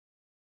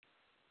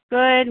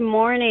Good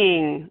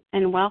morning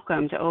and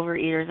welcome to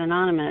Overeaters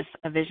Anonymous,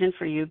 a Vision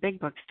for You Big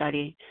Book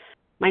study.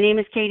 My name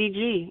is Katie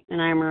G.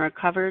 and I am a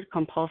recovered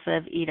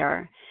compulsive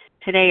eater.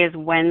 Today is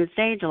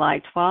Wednesday,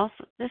 July 12th.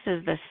 This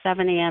is the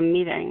 7 a.m.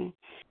 meeting.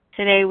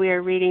 Today we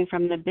are reading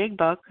from the Big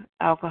Book,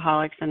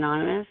 Alcoholics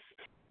Anonymous.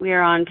 We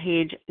are on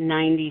page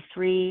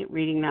 93,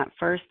 reading that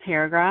first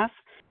paragraph.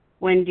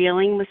 When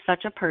dealing with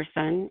such a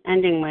person,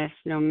 ending with,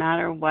 no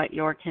matter what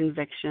your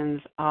convictions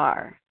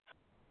are.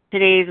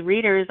 Today's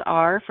readers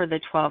are, for the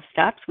 12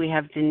 steps, we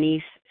have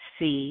Denise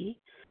C.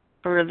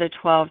 For the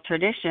 12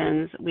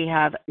 traditions, we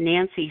have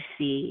Nancy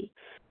C.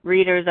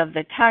 Readers of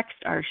the text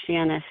are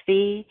Shanna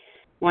C.,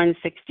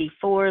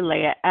 164,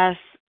 Leah S.,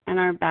 and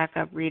our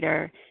backup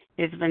reader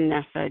is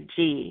Vanessa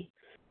G.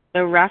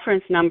 The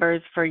reference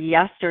numbers for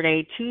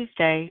yesterday,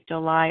 Tuesday,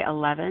 July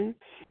 11,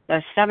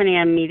 the 7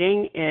 a.m.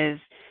 meeting is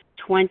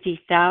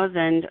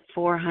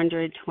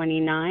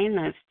 20,429,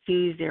 that's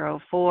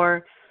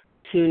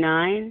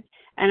 20429.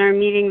 And our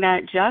meeting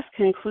that just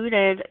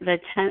concluded, the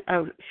 10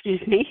 a.m.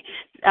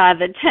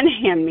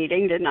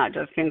 meeting did not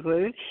just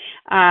conclude,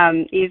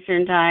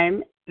 Eastern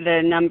Time,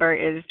 the number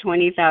is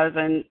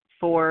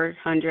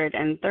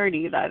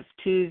 20,430, that's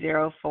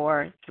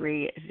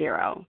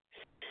 20430.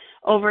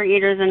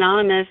 Overeaters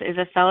Anonymous is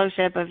a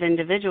fellowship of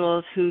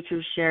individuals who,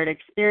 through shared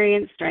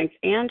experience, strength,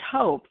 and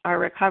hope, are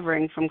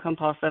recovering from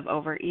compulsive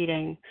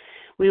overeating.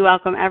 We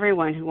welcome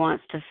everyone who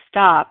wants to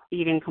stop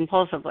eating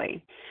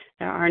compulsively.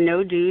 There are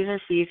no dues or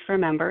fees for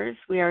members.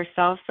 We are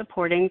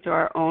self-supporting through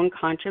our own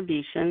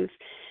contributions,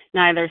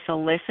 neither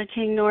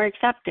soliciting nor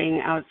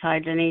accepting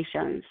outside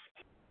donations.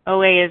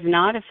 OA is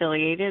not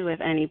affiliated with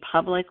any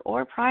public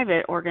or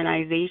private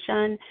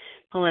organization,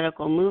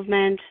 political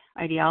movement,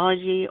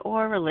 ideology,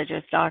 or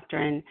religious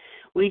doctrine.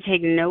 We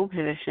take no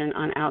position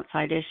on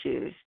outside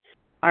issues.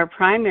 Our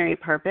primary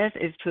purpose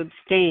is to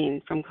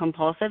abstain from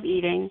compulsive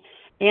eating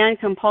and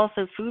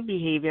compulsive food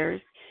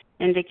behaviors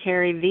and to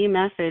carry the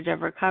message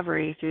of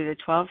recovery through the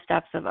 12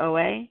 steps of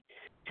OA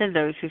to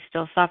those who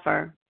still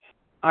suffer.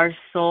 Our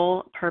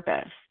sole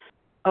purpose.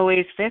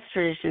 OA's fifth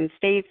tradition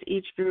states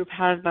each group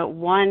has but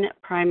one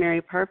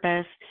primary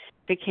purpose,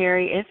 to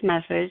carry its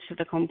message to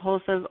the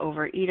compulsive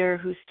overeater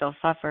who still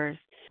suffers.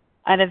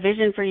 At a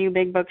Vision for You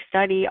Big Book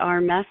study,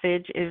 our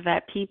message is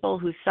that people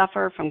who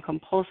suffer from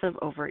compulsive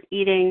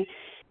overeating,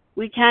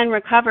 we can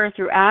recover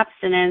through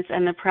abstinence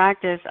and the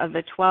practice of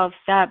the 12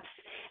 steps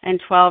and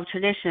 12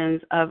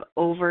 traditions of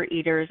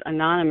Overeaters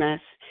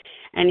Anonymous.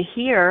 And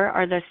here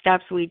are the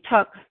steps we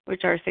took,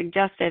 which are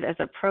suggested as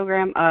a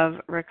program of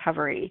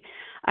recovery.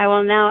 I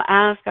will now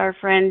ask our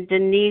friend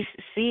Denise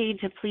C.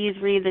 to please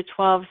read the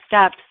 12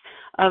 steps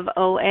of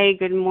OA.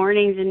 Good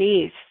morning,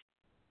 Denise.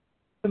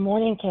 Good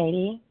morning,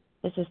 Katie.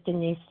 This is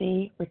Denise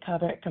C.,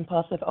 recovered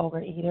compulsive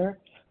overeater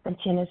from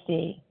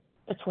Tennessee.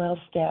 The 12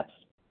 steps.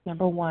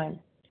 Number 1,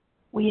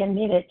 we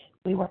admitted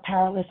we were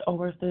powerless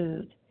over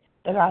food,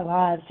 that our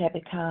lives had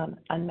become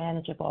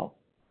unmanageable.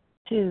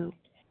 2,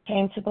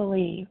 came to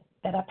believe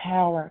that a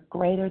power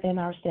greater than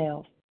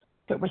ourselves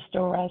could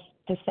restore us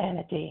to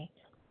sanity.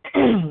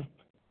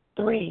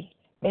 3,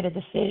 made a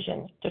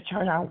decision to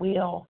turn our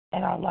will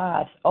and our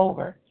lives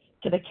over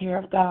to the care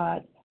of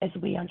God as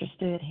we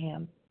understood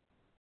Him.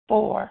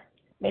 4,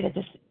 made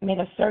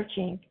a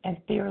searching and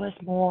fearless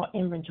moral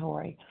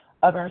inventory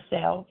of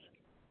ourselves.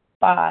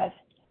 5,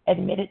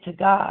 admitted to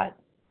God,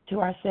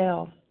 to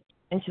ourselves,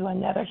 and to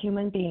another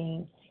human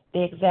being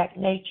the exact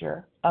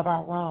nature of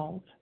our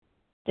wrongs.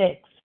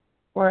 6,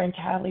 we're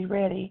entirely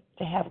ready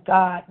to have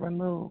God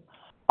remove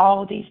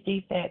all these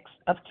defects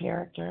of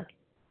character.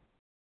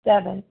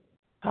 7,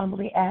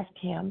 humbly asked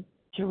Him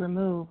to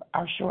remove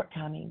our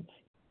shortcomings.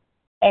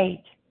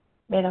 8,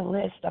 made a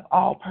list of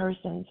all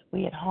persons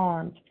we had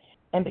harmed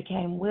and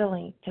became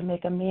willing to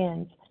make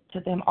amends to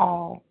them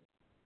all.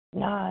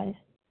 9,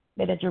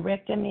 made a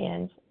direct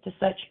amends to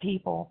such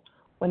people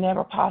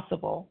whenever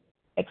possible,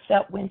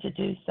 except when to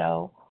do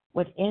so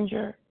would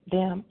injure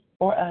them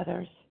or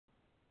others.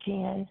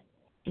 10,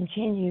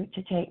 continued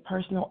to take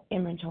personal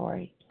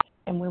inventory,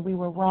 and when we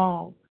were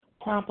wrong,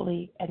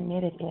 promptly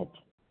admitted it.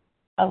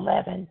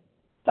 11,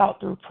 thought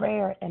through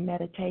prayer and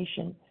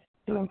meditation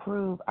to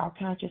improve our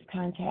conscious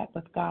contact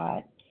with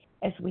God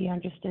as we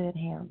understood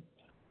Him,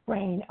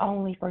 praying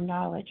only for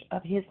knowledge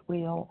of His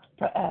will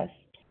for us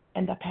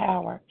and the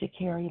power to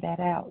carry that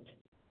out.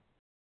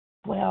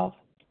 12,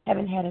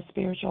 having had a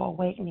spiritual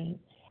awakening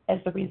as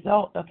the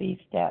result of these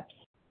steps,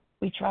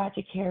 we tried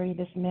to carry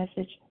this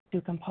message to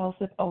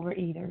compulsive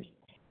overeaters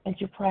and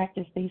to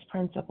practice these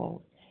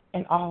principles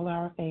in all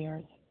our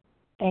affairs.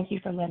 Thank you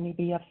for letting me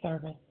be of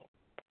service.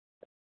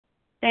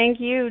 Thank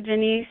you,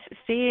 Denise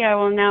C. I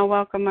will now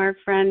welcome our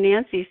friend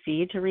Nancy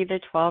C. to read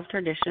the 12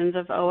 traditions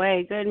of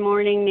OA. Good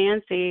morning,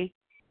 Nancy.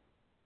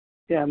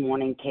 Good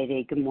morning,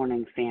 Katie. Good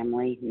morning,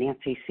 family.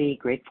 Nancy C.,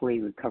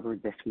 gratefully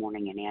recovered this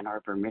morning in Ann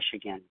Arbor,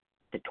 Michigan.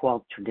 The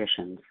 12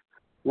 traditions.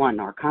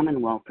 1, our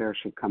common welfare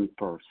should come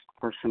first.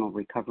 Personal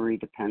recovery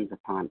depends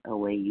upon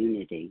OA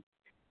unity.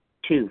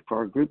 2, for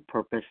our group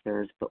purpose,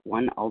 there is but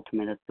one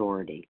ultimate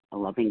authority, a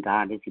loving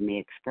God as He may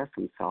express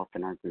Himself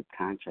in our group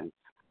conscience.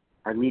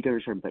 Our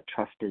leaders are but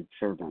trusted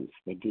servants.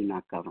 They do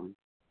not govern.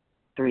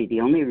 3,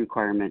 the only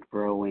requirement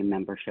for OA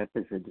membership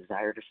is the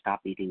desire to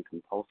stop eating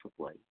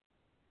compulsively.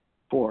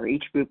 4,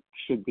 each group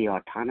should be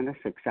autonomous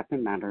except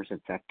in matters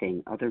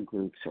affecting other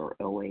groups or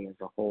OA as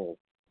a whole.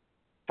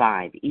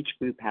 5, each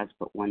group has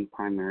but one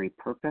primary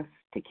purpose,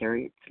 to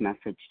carry its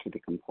message to the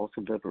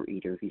compulsive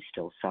overeater who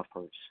still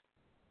suffers.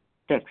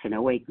 6, an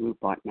OA group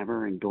ought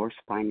never endorse,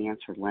 finance,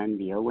 or lend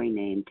the OA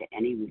name to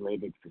any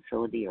related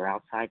facility or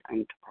outside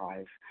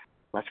enterprise,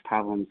 lest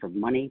problems of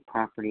money,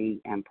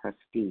 property, and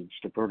prestige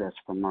divert us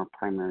from our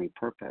primary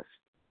purpose.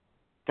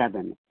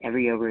 7,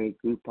 every OA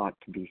group ought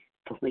to be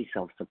fully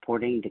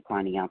self-supporting,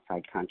 declining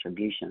outside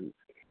contributions.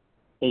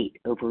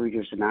 8,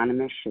 Overeaters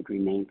Anonymous should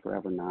remain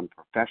forever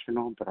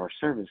non-professional, but our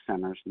service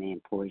centers may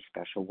employ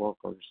special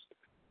workers.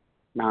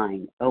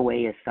 9,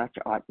 OA as such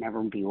ought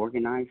never be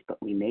organized, but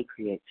we may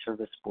create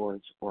service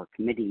boards or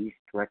committees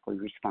directly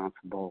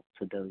responsible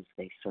to those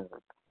they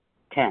serve.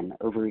 10,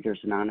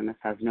 Overeaters Anonymous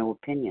has no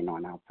opinion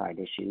on outside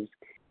issues,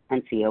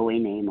 hence the OA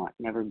name ought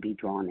never be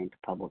drawn into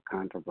public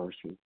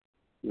controversy.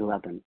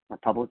 11, our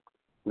public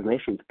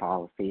relations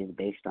policy is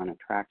based on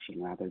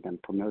attraction rather than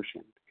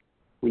promotion.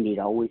 We need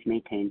always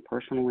maintain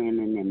personal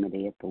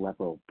anonymity at the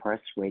level of press,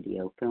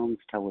 radio, films,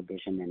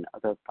 television, and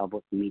other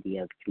public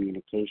media of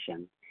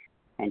communication.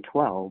 And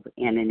 12,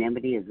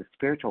 anonymity is the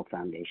spiritual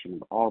foundation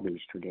of all these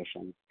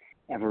traditions.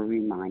 Ever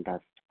remind us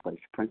to place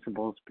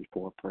principles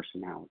before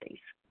personalities.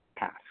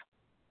 Pass.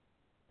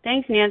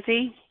 Thanks,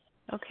 Nancy.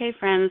 Okay,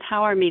 friends,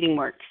 how our meeting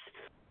works.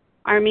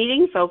 Our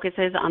meeting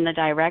focuses on the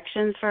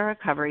directions for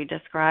recovery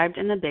described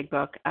in the Big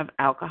Book of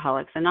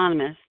Alcoholics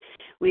Anonymous.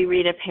 We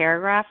read a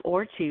paragraph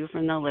or two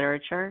from the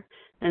literature,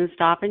 then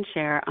stop and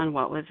share on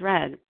what was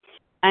read.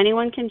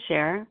 Anyone can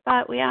share,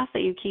 but we ask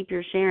that you keep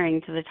your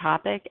sharing to the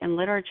topic and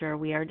literature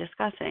we are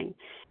discussing,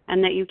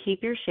 and that you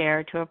keep your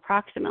share to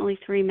approximately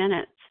 3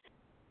 minutes.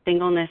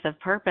 Singleness of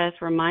purpose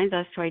reminds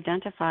us to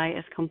identify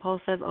as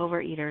compulsive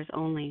overeaters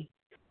only.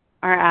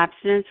 Our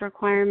abstinence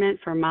requirement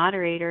for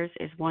moderators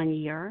is 1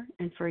 year,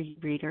 and for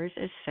readers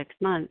is 6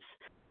 months.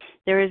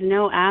 There is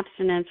no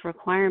abstinence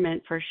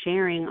requirement for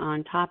sharing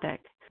on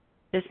topic.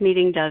 This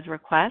meeting does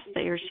request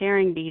that your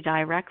sharing be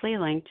directly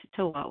linked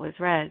to what was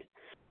read.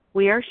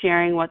 We are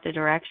sharing what the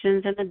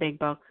directions in the Big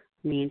Book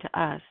mean to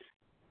us.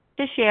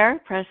 To share,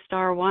 press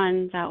star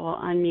 1. That will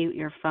unmute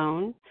your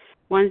phone.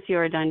 Once you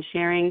are done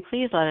sharing,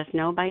 please let us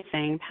know by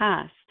saying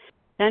pass.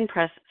 Then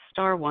press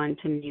star 1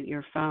 to mute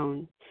your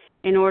phone.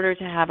 In order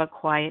to have a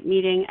quiet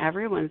meeting,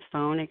 everyone's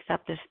phone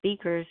except the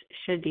speaker's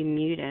should be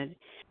muted.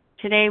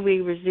 Today we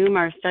resume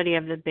our study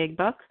of the Big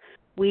Book.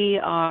 We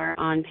are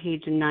on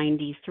page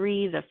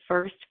 93, the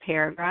first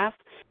paragraph.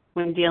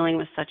 When dealing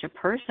with such a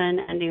person,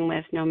 ending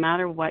with no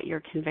matter what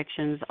your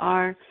convictions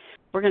are.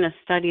 We're going to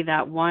study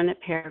that one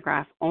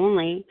paragraph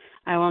only.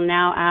 I will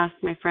now ask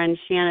my friend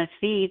Shanna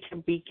C. to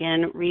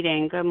begin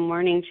reading. Good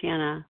morning,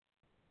 Shanna.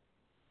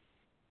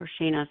 Or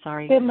Shana,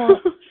 sorry. Good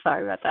morning.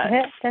 Sorry about that.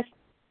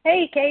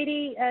 Hey,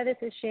 Katie. This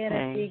is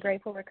Shanna Hey. C.,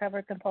 grateful,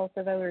 recovered,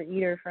 compulsive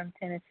overeater from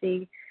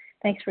Tennessee.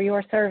 Thanks for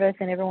your service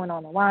and everyone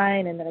on the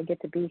line, and that I get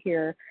to be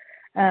here.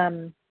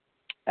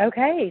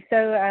 Okay,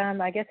 so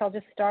I guess I'll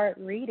just start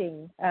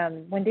reading.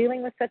 When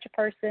dealing with such a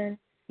person,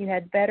 you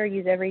had better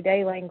use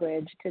everyday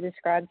language to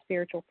describe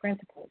spiritual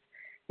principles.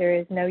 There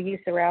is no use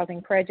arousing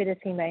any prejudice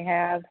he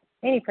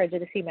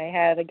may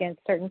have against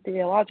certain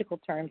theological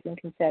terms and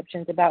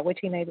conceptions about which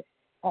he may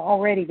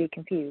already be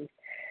confused.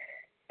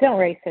 Don't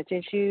raise such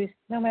issues,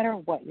 no matter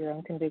what your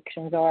own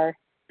convictions are.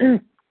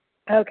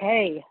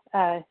 Okay,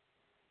 the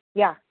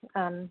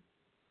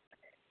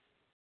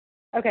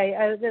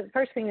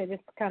first thing that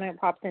just kind of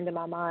pops into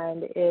my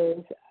mind is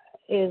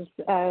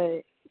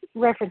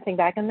referencing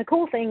back. And the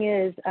cool thing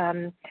is,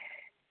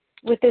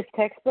 with this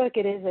textbook,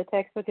 it is a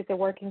textbook. It's a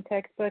working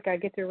textbook. I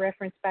get to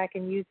reference back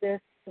and use this.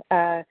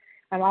 I'm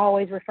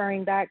always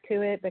referring back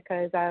to it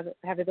because I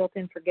have a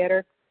built-in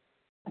forgetter.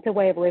 It's a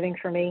way of living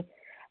for me.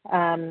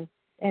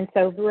 And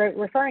so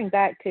referring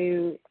back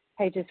to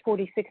pages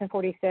 46 and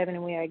 47,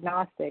 and we are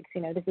agnostics,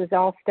 this is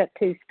all step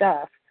 2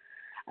 stuff.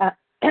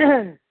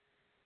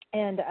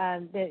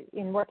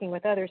 In working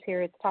with others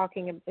here,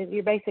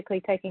 you're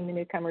basically taking the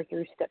newcomer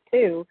through step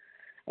 2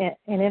 and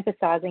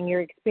emphasizing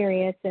your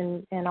experience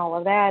and all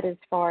of that as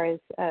far as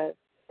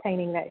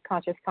attaining that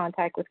conscious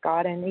contact with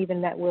God and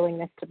even that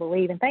willingness to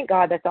believe. And thank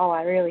God that's all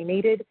I really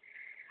needed.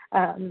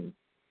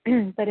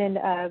 But in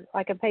on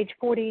page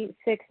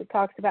 46, it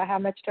talks about how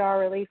much to our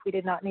relief we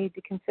did not need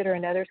to consider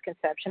another's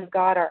conception of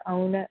God. Our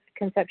own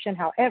conception,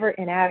 however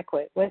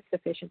inadequate, was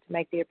sufficient to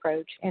make the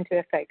approach and to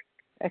effect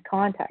a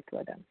contact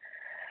with Him.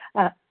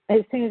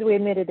 As soon as we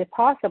admitted the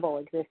possible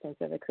existence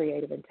of a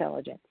creative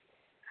intelligence.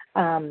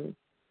 And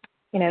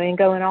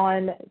going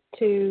on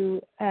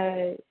to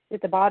at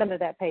the bottom of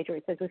that page where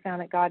it says we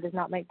found that God does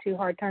not make too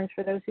hard turns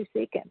for those who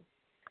seek Him.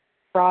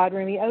 Broad,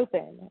 roomy,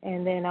 open.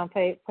 And then on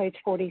page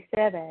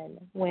 47,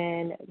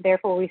 when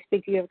therefore we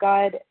speak to you of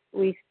God,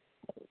 we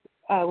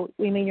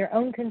mean your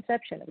own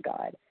conception of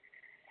God.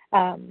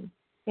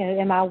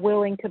 am I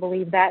willing to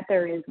believe that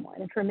there is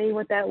one? And for me,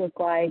 what that looked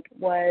like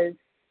was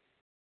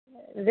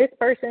this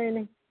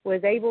person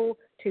was able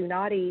to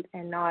not eat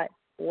and not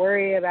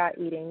worry about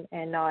eating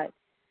and not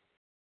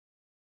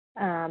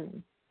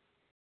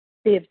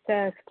be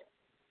obsessed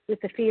with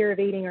the fear of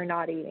eating or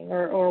not eating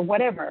or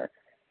whatever,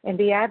 and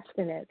be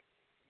abstinent.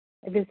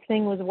 This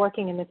thing was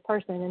working in this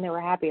person, and they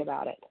were happy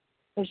about it.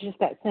 It was just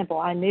that simple.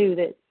 I knew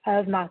that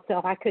of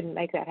myself, I couldn't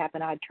make that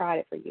happen. I'd tried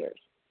it for years.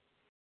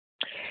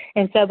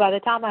 And so by the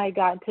time I had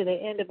gotten to the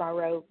end of my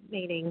rope,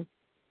 meaning,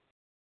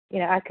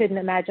 I couldn't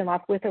imagine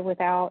life with or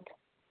without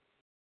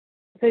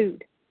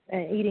food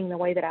and eating the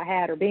way that I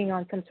had, or being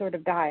on some sort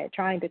of diet,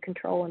 trying to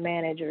control and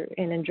manage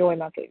and enjoy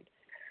my food.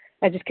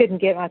 I just couldn't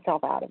get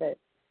myself out of it.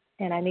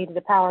 And I needed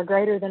a power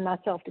greater than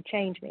myself to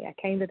change me. I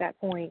came to that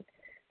point.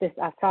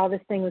 I saw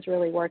this thing was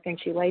really working.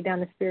 She laid down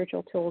the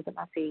spiritual tools at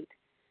my feet,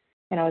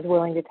 and I was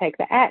willing to take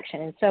the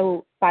action. And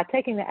so by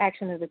taking the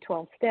action of the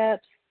 12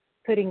 steps,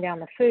 putting down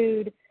the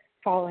food,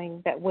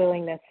 following that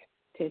willingness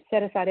to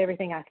set aside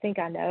everything I think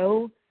I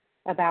know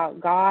about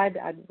God,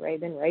 I'd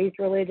been raised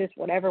religious,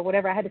 whatever.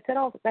 I had to set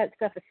all that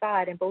stuff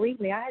aside. And believe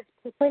me, I had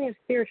plenty of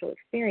spiritual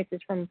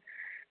experiences from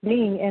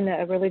being in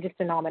a religious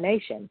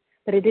denomination,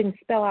 but it didn't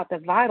spell out the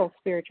vital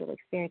spiritual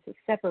experience that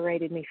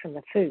separated me from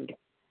the food.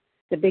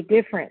 The big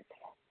difference,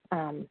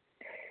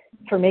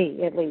 for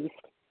me at least.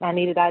 I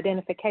needed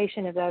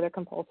identification of the other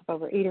compulsive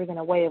overeaters and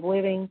a way of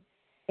living,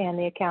 and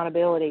the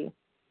accountability.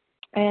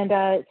 And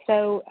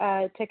so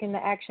taking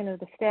the action of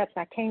the steps,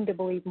 I came to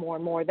believe more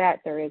and more that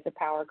there is a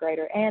power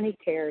greater, and He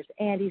cares,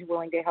 and He's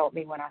willing to help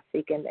me when I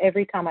seek Him.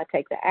 Every time I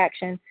take the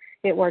action,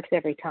 it works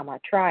every time I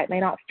try. It may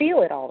not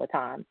feel it all the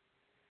time,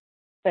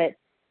 but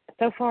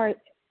so far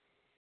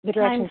the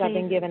directions I've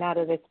been given out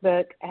of this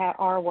book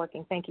are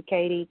working. Thank you,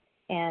 Katie.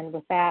 And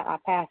with that, I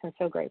pass. I'm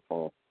so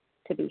grateful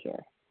to be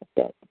here.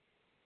 That's it.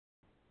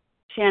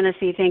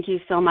 Shanacy, thank you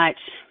so much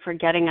for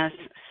getting us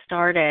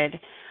started.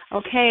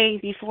 Okay,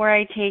 before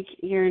I take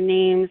your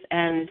names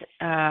and,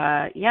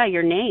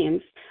 your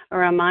names, a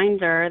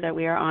reminder that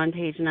we are on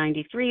page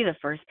 93, the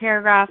first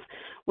paragraph.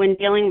 When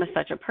dealing with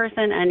such a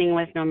person, ending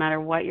with no matter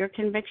what your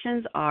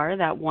convictions are,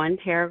 that one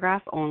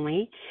paragraph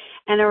only.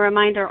 And a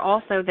reminder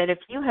also that if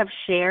you have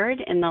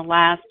shared in the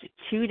last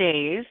 2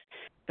 days,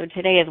 so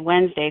today is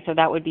Wednesday, so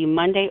that would be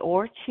Monday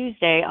or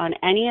Tuesday on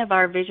any of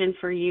our Vision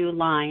for You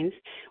lines,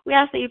 we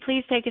ask that you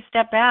please take a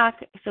step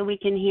back so we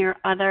can hear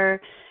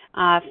other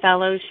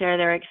fellows share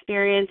their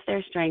experience,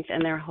 their strength,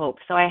 and their hope.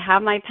 So I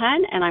have my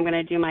pen, and I'm going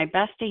to do my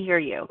best to hear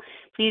you.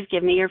 Please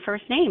give me your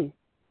first name.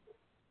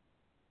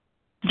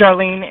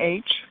 Darlene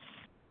H.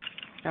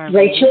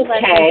 Rachel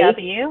K.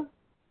 W.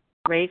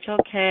 Rachel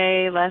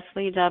K.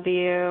 Leslie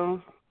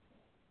W.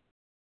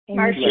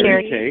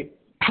 Larry K.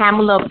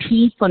 Pamela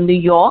P. from New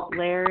York.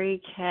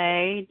 Larry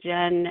K.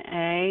 Jen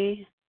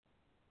A.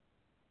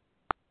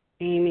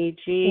 Amy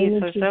G.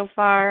 So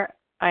far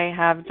I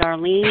have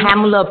Darlene.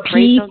 Pamela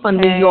P. Rachel from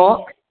K, New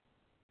York.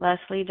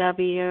 Leslie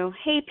W.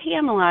 Hey,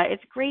 Pamela,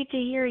 it's great to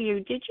hear you.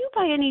 Did you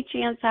by any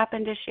chance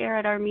happen to share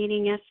at our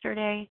meeting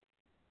yesterday?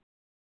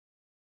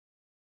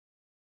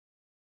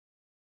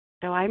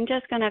 So I'm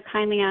just going to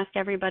kindly ask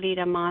everybody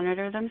to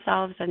monitor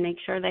themselves and make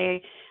sure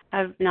they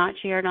have not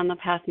shared on the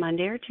past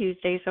Monday or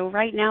Tuesday. So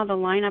right now the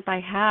lineup I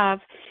have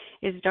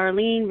is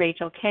Darlene,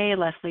 Rachel K.,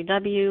 Leslie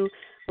W.,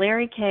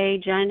 Larry K.,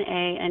 Jen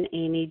A., and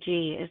Amy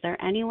G. Is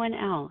there anyone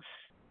else?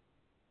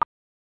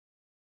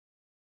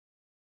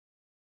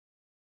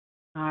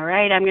 All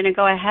right, I'm going to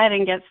go ahead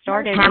and get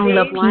started.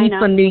 Pamela P.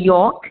 from New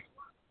York.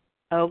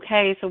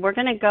 Okay, so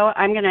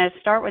I'm going to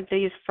start with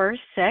these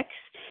first 6.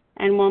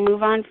 And we'll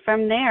move on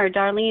from there.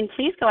 Darlene,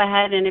 please go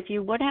ahead, and if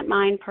you wouldn't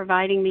mind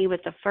providing me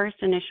with the first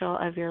initial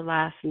of your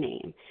last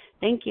name.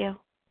 Thank you.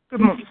 Good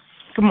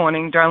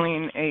morning,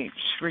 Darlene H.,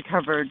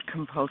 recovered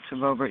compulsive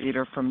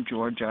overeater from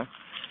Georgia.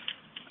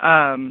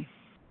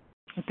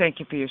 Thank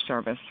you for your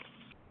service.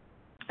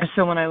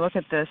 So when I look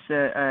at this,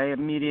 I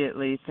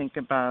immediately think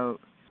about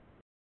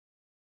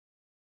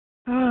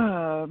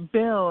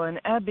Bill and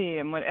Ebby,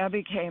 and when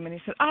Ebby came and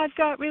he said, "I've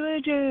got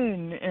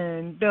religion,"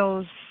 and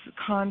Bill's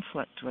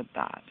conflict with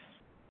that,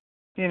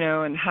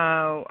 and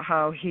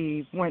how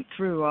he went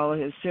through all of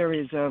his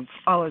series of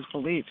all his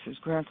beliefs, his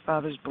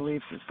grandfather's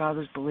beliefs, his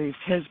father's beliefs,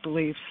 his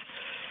beliefs.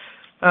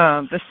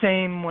 The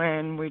same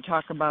when we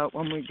talk about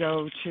when we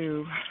go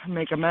to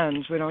make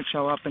amends, we don't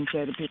show up and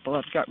say to people,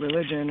 "I've got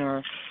religion,"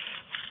 or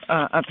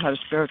 "I've had a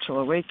spiritual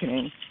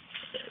awakening."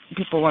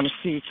 People want to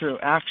see through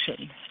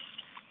action.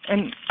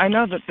 And I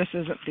know that this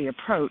isn't the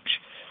approach,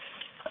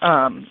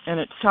 and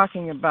it's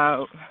talking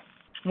about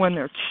when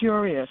they're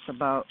curious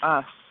about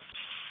us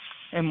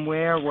and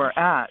where we're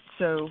at.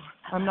 So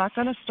I'm not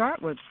going to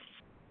start with,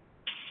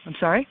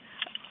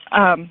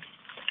 I'm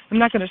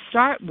not going to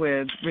start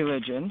with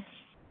religion.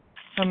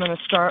 I'm going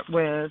to start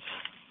with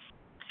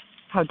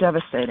how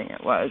devastating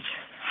it was,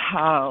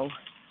 how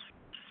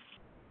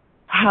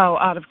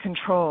out of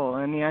control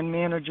and the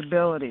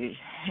unmanageability,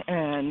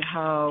 and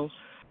how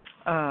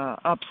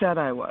upset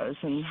I was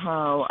and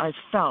how I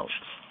felt.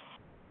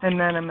 And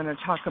then I'm going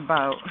to talk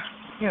about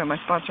my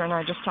sponsor and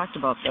I just talked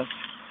about this,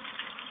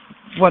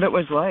 what it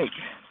was like,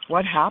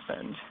 what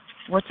happened,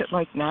 what's it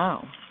like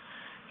now,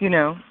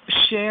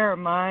 share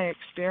my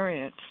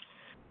experience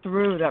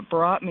through that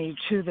brought me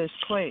to this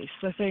place,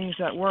 the things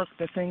that worked,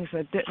 the things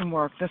that didn't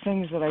work, the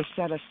things that I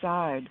set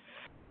aside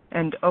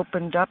and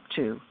opened up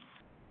to.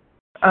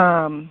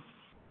 And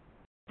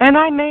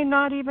I may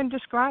not even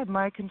describe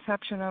my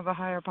conception of a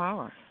higher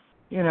power.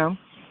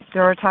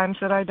 There are times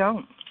that I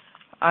don't.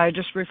 I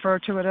just refer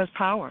to it as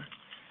power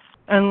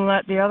and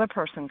let the other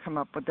person come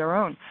up with their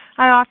own.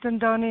 I often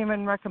don't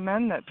even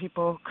recommend that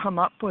people come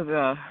up with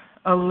a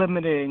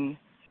limiting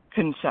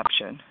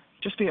conception.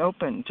 Just be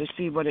open to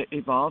see what it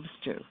evolves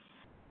to.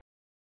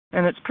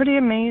 And it's pretty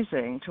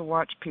amazing to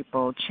watch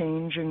people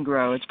change and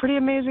grow. It's pretty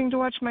amazing to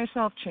watch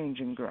myself change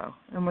and grow.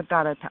 And with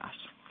that, I pass.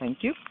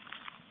 Thank you.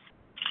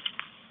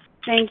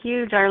 Thank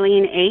you,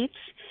 Darlene H.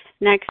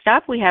 Next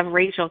up, we have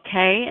Rachel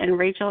K., and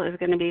Rachel is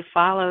going to be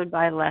followed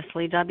by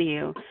Leslie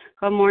W.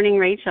 Good morning,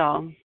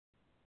 Rachel.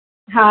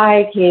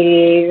 Hi,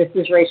 Katie. This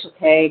is Rachel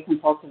K.,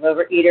 compulsive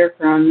overeater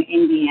from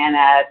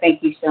Indiana.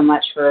 Thank you so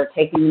much for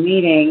taking the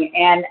meeting.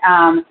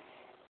 And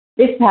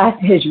this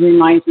passage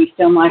reminds me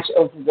so much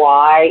of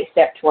why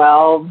Step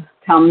 12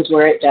 comes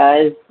where it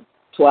does,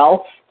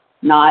 12th,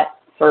 not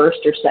first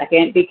or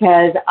second,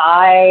 because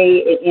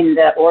in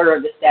the order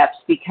of the steps,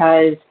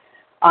 because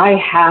I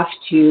have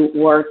to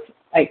work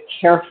a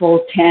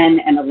careful 10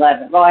 and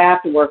 11. Well, I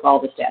have to work all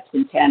the steps,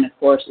 and 10, of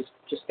course, is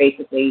just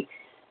basically,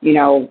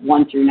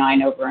 1 through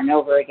 9 over and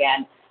over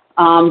again.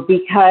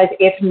 Because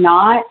if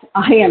not,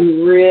 I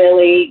am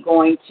really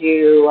going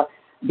to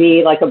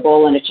be like a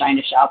bull in a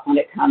china shop when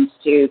it comes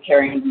to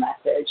carrying the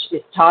message.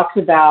 It talks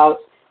about,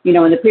 in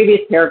the previous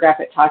paragraph,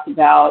 it talks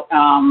about,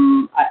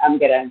 I'm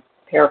going to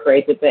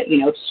paraphrase it, but,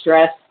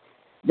 stress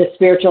the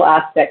spiritual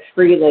aspect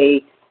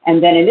freely.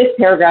 And then in this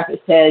paragraph,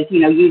 it says,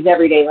 use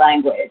everyday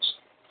language.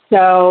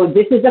 So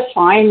this is a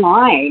fine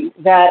line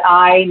that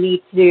I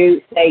need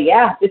to say,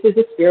 yeah, this is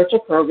a spiritual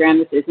program.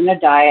 This isn't a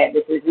diet.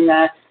 This isn't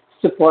a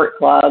support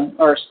club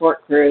or a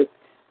support group.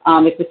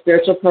 It's a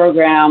spiritual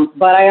program.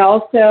 But I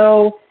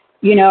also,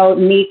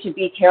 need to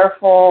be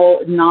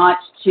careful not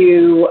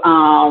to,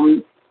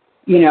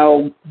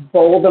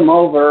 bowl them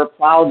over,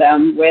 plow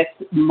them with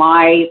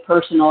my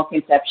personal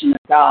conception of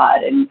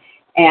God. And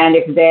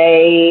if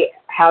they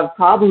have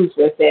problems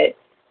with it,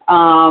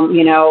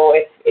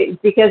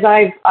 because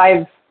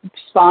I've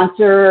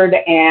sponsored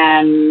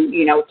and,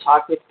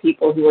 talked with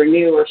people who are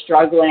new or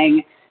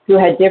struggling, who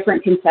had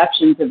different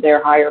conceptions of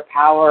their higher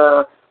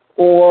power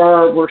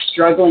or were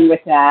struggling with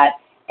that.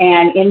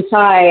 And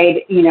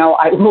inside,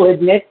 I will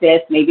admit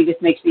this, maybe this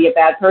makes me a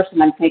bad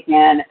person. I'm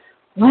thinking,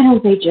 why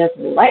don't they just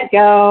let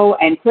go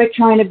and quit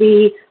trying to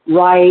be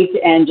right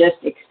and just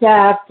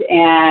accept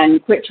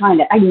and quit trying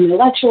to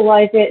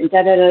intellectualize it and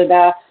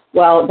da-da-da-da.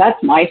 Well,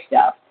 that's my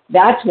stuff.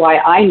 That's why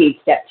I need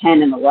step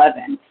 10 and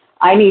 11.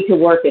 I need to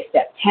work at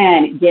step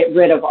 10, get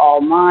rid of all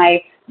my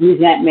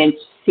resentment,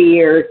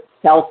 fears,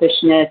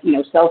 selfishness,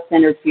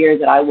 self-centered fear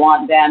that I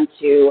want them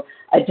to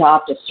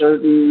adopt a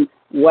certain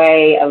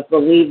way of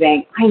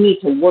believing. I need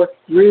to work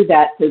through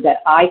that so that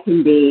I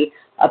can be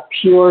a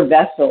pure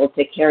vessel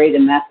to carry the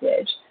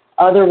message.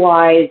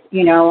 Otherwise,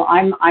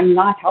 I'm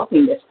not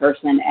helping this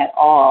person at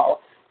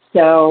all.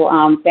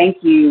 So thank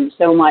you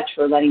so much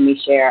for letting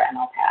me share, and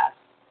I'll pass.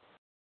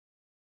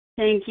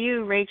 Thank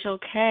you, Rachel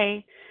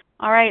K.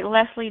 All right,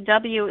 Leslie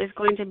W. is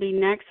going to be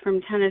next from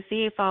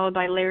Tennessee, followed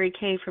by Larry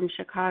K. from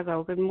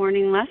Chicago. Good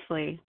morning,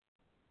 Leslie.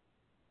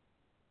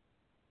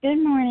 Good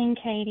morning,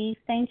 Katie.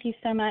 Thank you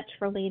so much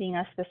for leading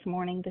us this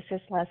morning. This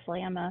is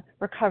Leslie. I'm a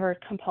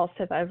recovered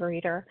compulsive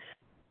overeater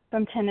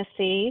from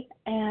Tennessee,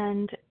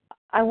 and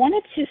I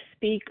wanted to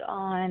speak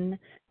on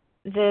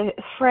the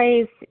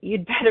phrase,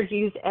 you'd better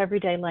use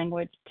everyday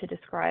language to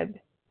describe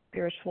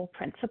spiritual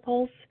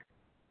principles.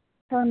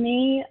 For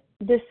me,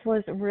 this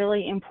was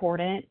really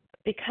important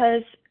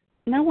because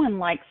no one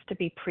likes to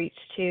be preached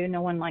to,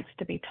 no one likes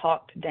to be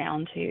talked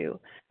down to.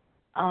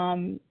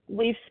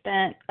 We've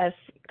spent, as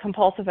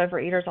compulsive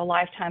overeaters, a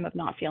lifetime of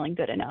not feeling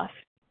good enough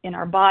in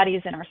our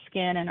bodies, in our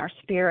skin, in our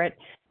spirit,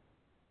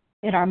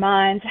 in our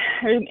minds.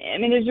 I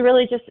mean, there's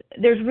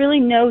really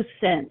no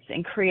sense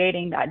in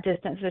creating that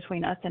distance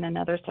between us and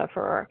another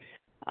sufferer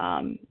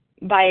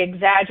by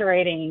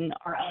exaggerating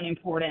our own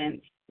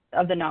importance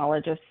of the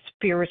knowledge of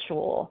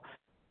spiritual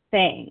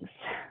things.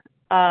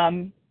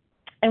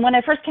 And when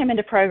I first came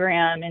into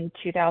program in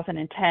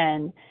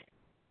 2010,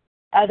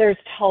 others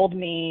told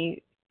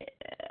me,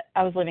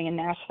 I was living in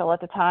Nashville at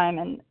the time,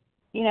 and,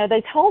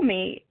 they told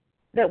me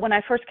that when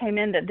I first came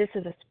in that this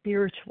is a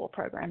spiritual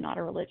program, not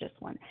a religious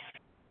one.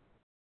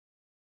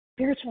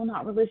 Spiritual,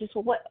 not religious.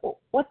 Well,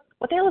 what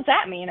the hell does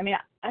that mean? I mean,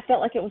 I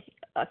felt like it was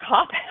a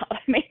cop-out. I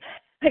mean,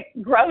 like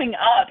growing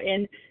up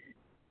in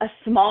a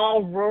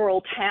small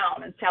rural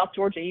town in South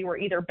Georgia, you were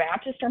either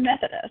Baptist or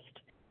Methodist.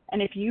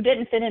 And if you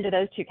didn't fit into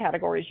those two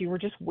categories, you were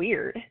just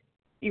weird.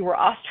 You were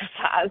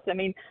ostracized. I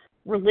mean,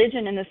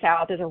 religion in the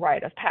South is a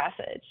rite of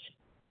passage.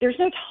 There's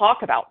no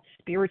talk about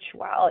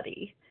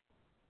spirituality.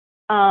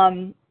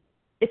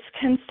 it's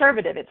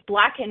conservative. It's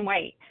black and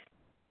white,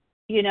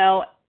 you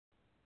know,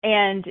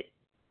 and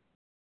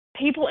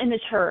people in the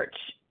church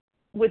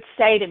would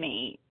say to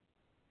me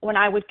when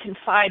I would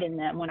confide in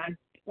them, when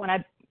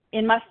I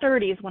in my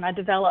 30s, when I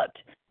developed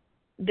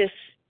this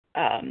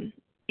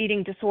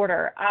eating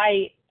disorder,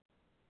 I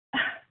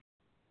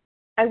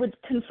would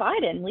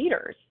confide in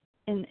leaders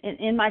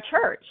in my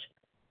church.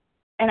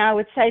 And I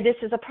would say, this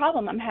is a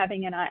problem I'm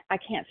having and I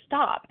can't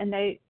stop. And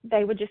they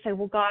would just say,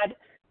 well, God,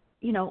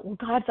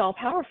 God's all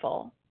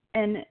powerful.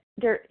 And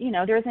there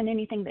isn't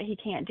anything that he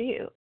can't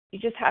do. You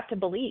just have to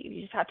believe.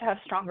 You just have to have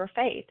stronger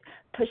faith.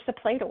 Push the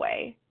plate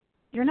away.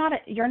 You're not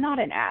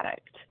an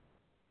addict.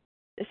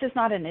 This is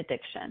not an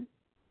addiction.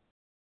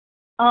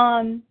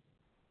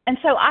 And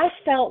so I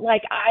felt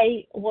like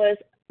I was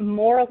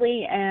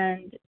morally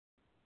and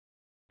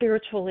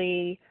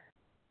spiritually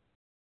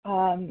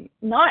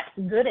not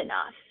good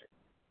enough.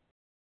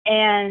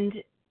 And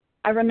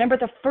I remember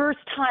the first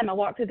time I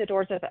walked through the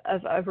doors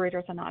of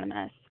Overeaters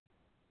Anonymous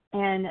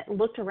and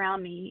looked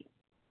around me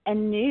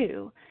and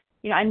knew,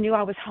 I knew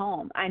I was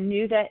home. I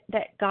knew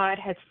that God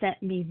had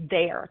sent me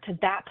there to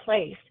that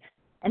place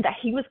and that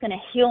he was going to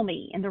heal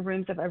me in the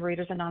rooms of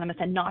Overeaters Anonymous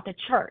and not the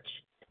church,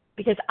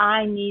 because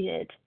I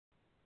needed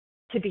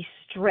to be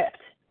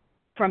stripped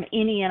from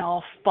any and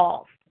all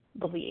false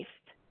beliefs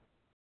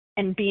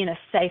and be in a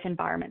safe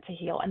environment to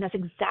heal. And that's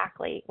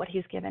exactly what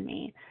he's given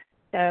me.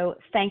 So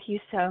thank you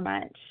so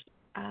much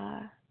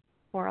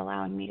for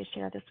allowing me to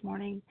share this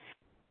morning.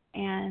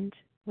 And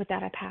with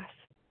that, I pass.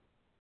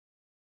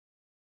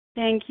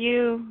 Thank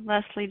you,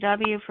 Leslie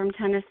W. from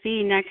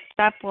Tennessee. Next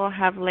up, we'll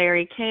have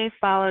Larry K.,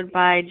 followed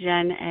by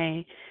Jen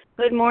A.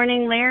 Good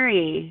morning,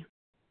 Larry.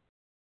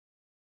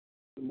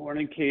 Good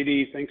morning,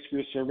 Katie. Thanks for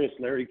your service.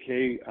 Larry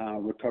K.,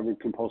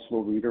 recovered compulsive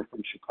overeater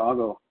from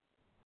Chicago.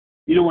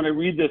 When I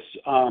read this,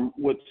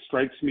 what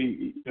strikes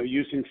me,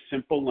 using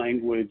simple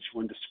language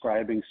when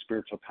describing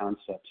spiritual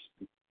concepts.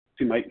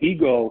 See, my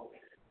ego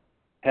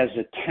has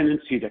a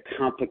tendency to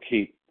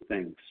complicate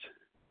things,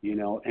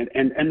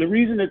 and the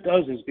reason it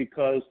does is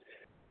because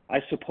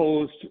I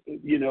suppose,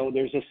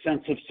 there's a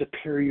sense of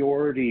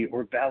superiority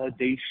or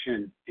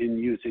validation in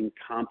using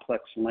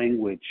complex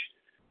language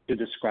to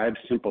describe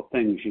simple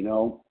things,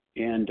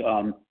 and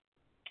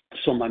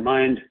so my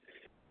mind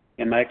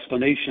and my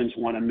explanations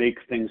want to make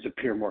things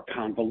appear more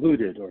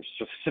convoluted or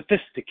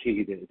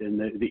sophisticated, and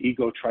the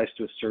ego tries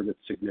to assert its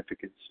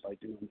significance by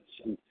doing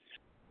this. And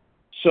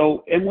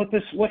so,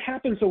 what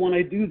happens when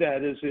I do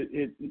that is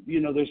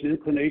there's an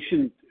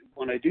inclination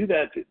when I do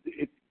that,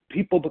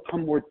 people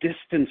become more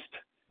distanced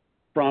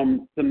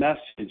from the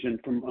message and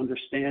from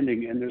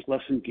understanding, and there's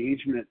less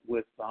engagement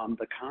with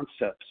the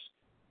concepts,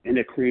 and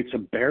it creates a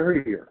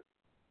barrier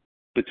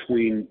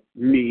between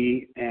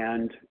me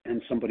and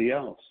somebody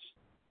else.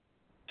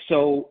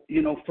 So,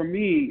 for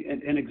me,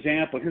 here's an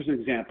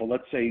example.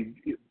 Let's say,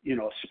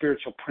 a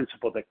spiritual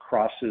principle that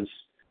crosses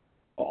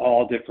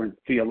all different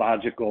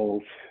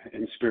theological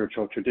and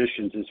spiritual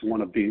traditions is one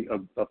of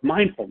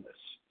mindfulness,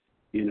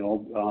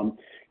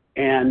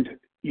 and,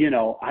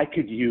 I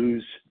could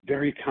use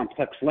very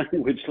complex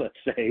language, let's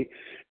say,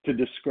 to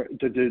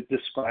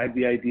describe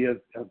the idea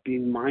of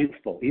being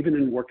mindful, even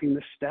in working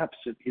the steps,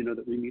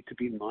 that we need to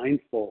be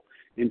mindful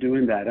in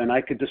doing that. And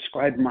I could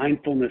describe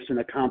mindfulness in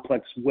a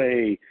complex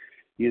way,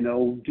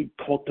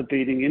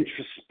 cultivating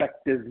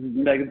introspective,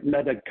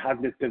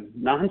 metacognitive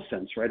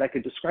nonsense, right? I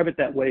could describe it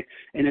that way,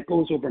 and it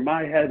goes over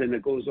my head and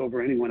it goes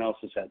over anyone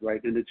else's head,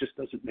 right? And it just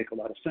doesn't make a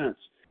lot of sense.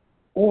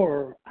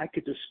 Or I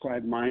could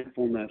describe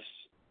mindfulness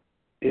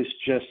is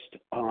just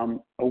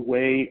a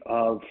way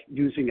of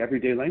using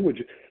everyday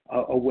language,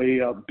 a way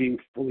of being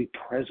fully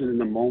present in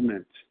the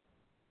moment,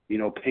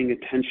 paying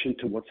attention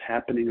to what's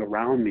happening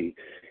around me.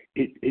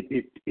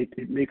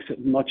 It makes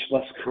it much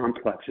less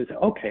complex. It's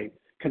okay.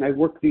 Can I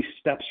work these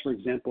steps, for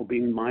example,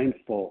 being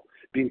mindful,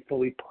 being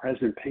fully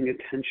present, paying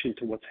attention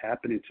to what's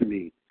happening to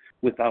me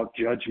without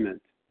judgment,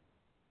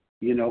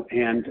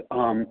 and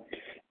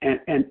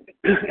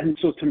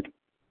so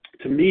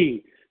to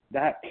me,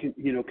 that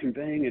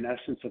conveying an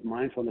essence of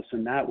mindfulness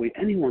in that way,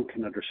 anyone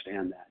can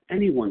understand that.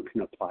 Anyone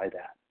can apply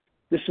that.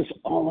 This is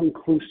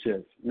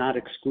all-inclusive, not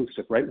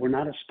exclusive, right? We're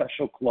not a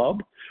special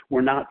club.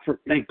 We're not,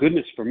 thank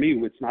goodness for me,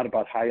 it's not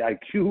about high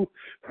IQ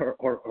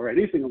or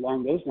anything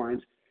along those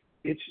lines.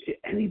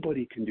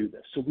 Anybody can do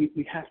this. So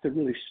we have to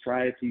really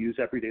strive to use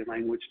everyday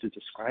language to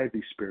describe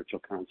these spiritual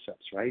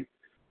concepts, right?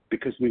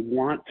 Because we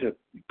want to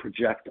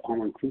project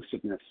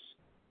all-inclusiveness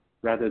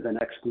rather than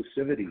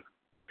exclusivity.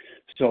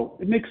 So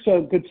it makes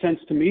good sense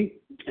to me.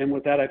 And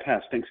with that, I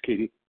pass. Thanks,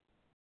 Katie.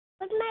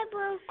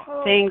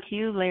 Thank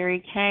you,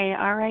 Larry K.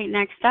 All right,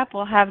 next up,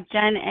 we'll have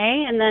Jen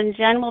A., and then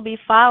Jen will be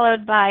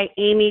followed by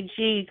Amy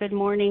G. Good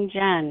morning,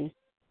 Jen.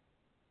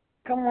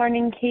 Good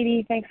morning,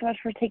 Katie. Thanks so much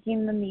for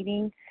taking the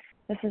meeting.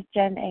 This is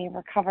Jen A.,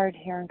 recovered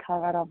here in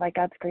Colorado by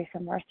God's grace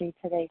and mercy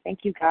today. Thank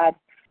you, God.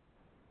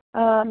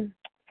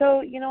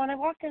 So, when I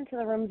walked into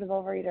the rooms of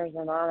Overeaters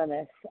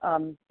Anonymous,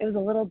 it was a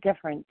little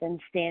different than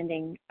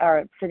standing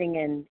or sitting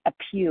in a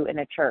pew in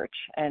a church.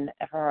 And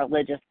from a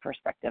religious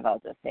perspective, I'll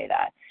just say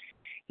that.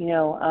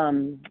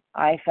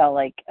 I felt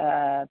like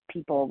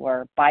people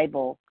were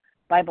Bible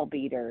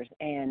beaters,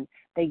 and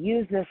they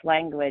used this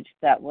language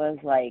that was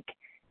like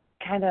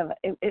kind of,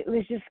 it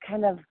was just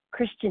kind of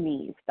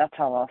Christianese. That's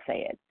how I'll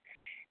say it.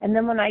 And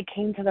then when I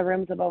came to the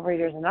rooms of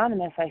Overeaters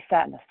Anonymous, I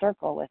sat in a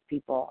circle with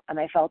people, and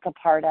I felt a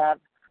part of,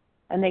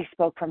 and they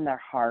spoke from their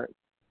heart.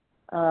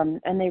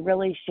 And they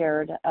really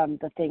shared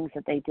the things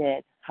that they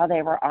did, how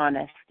they were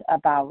honest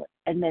about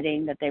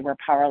admitting that they were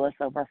powerless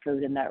over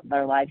food and that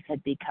their lives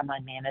had become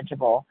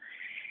unmanageable.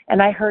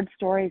 And I heard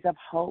stories of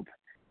hope.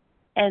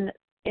 And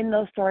in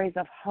those stories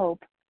of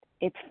hope,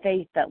 it's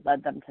faith that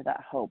led them to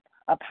that hope,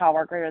 a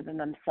power greater than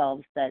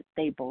themselves that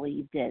they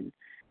believed in.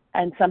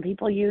 And some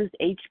people used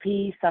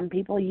HP, some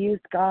people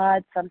used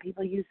God, some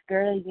people used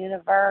Spirit of the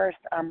Universe.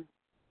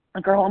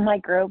 A girl in my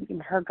group,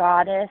 her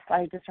goddess,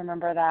 I just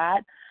remember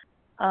that.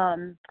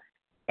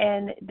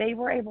 And they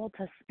were able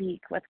to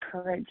speak with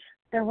courage.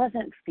 There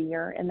wasn't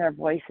fear in their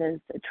voices,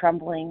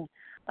 trembling.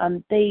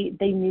 They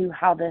knew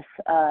how this,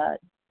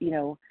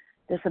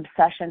 this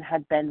obsession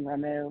had been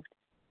removed.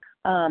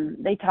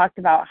 They talked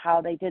about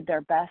how they did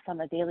their best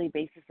on a daily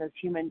basis as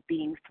human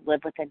beings to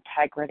live with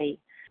integrity,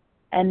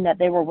 and that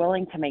they were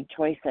willing to make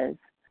choices.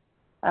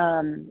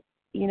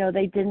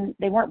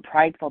 They weren't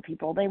prideful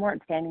people. They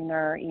weren't standing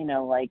there,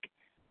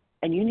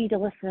 and you need to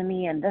listen to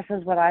me, and this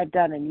is what I've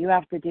done, and you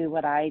have to do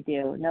what I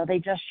do. No, they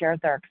just shared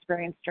their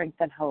experience, strength,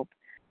 and hope.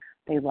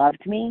 They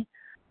loved me,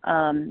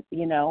 and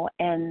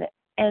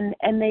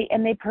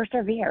they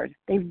persevered.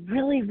 They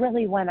really,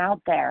 really went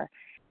out there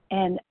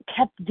and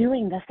kept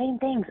doing the same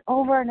things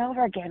over and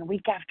over again,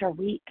 week after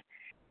week.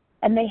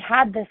 And they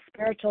had this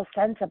spiritual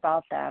sense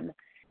about them.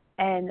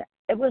 And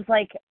it was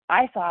like,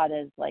 I saw it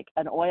as like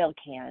an oil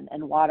can,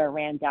 and water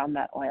ran down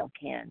that oil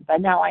can.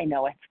 But now I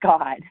know it's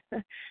God.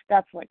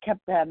 That's what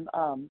kept them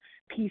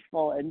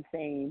peaceful and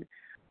sane,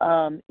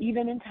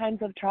 even in times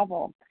of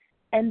trouble.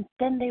 And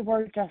then they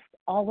were just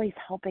always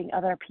helping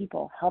other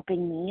people,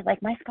 helping me.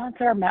 Like my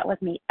sponsor met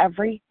with me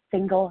every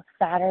single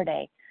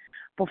Saturday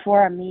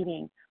before a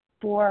meeting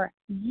for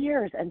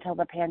years until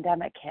the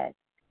pandemic hit.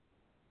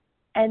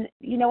 And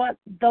you know what?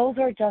 Those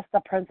are just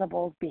the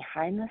principles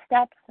behind the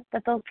steps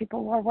that those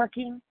people were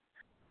working.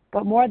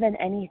 But more than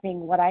anything,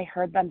 what I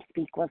heard them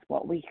speak was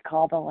what we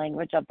call the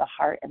language of the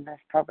heart in this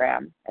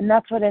program. And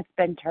that's what it's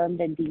been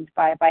termed and deemed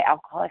by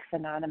Alcoholics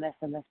Anonymous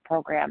in this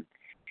program.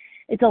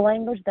 It's a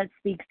language that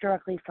speaks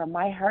directly from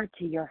my heart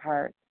to your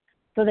heart,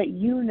 so that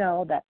you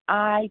know that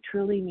I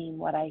truly mean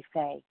what I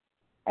say.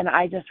 And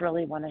I just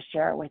really want to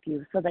share it with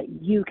you so that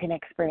you can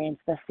experience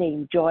the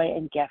same joy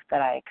and gift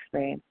that I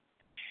experienced.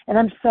 And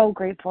I'm so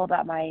grateful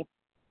that my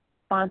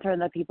sponsor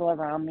and the people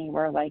around me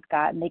were like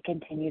that, and they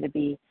continue to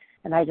be.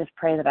 And I just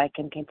pray that I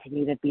can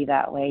continue to be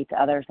that way to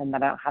others, and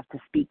that I don't have to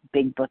speak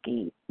big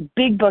bookies.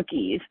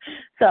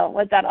 So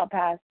with that, I'll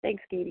pass.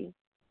 Thanks, Katie.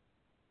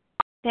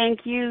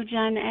 Thank you,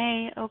 Jen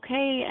A.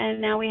 Okay,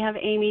 and now we have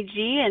Amy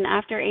G. And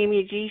after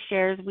Amy G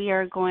shares, we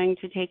are going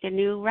to take a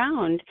new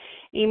round.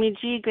 Amy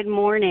G., good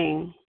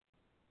morning.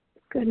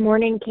 Good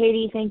morning,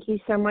 Katie. Thank you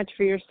so much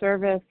for your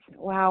service.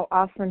 Wow,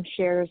 awesome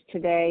shares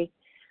today.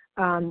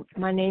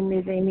 My name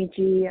is Amy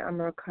G. I'm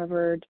a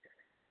recovered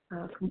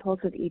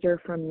compulsive eater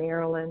from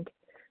Maryland.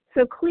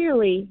 So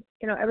clearly,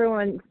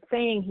 everyone's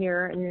saying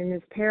here and in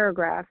this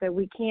paragraph that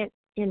we can't,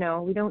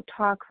 we don't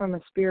talk from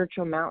a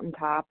spiritual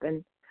mountaintop.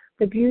 And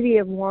the beauty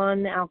of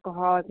one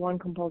alcoholic, one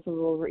compulsive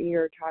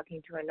overeater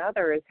talking to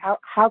another is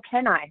how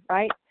can I,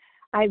 right?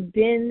 I've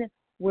been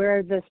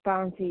where the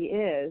sponsee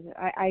is.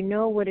 I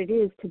know what it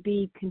is to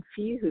be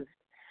confused.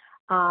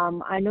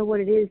 I know what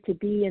it is to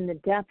be in the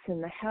depths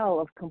and the hell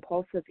of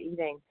compulsive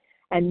eating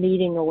and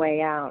needing a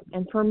way out.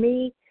 And for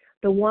me,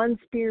 the one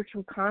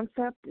spiritual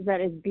concept that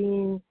is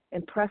being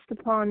impressed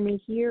upon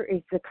me here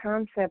is the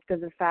concept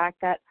of the fact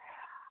that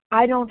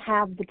I don't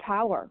have the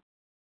power.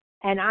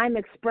 And I'm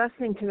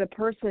expressing to the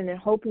person and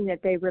hoping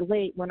that they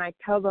relate when I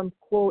tell them,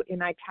 quote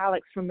in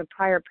italics from the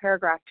prior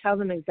paragraph, tell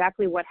them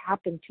exactly what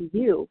happened to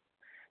you,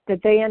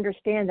 that they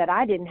understand that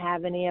I didn't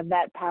have any of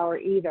that power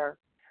either.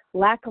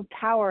 Lack of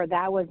power,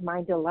 that was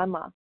my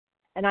dilemma.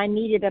 And I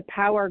needed a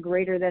power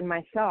greater than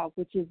myself,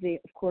 which is,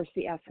 of course,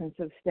 the essence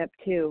of step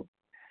 2.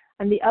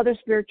 And the other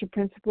spiritual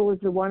principle is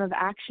the one of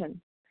action.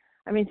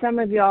 I mean, some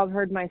of you all have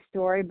heard my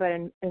story, but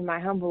in my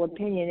humble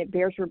opinion, it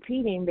bears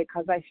repeating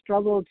because I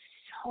struggled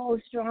so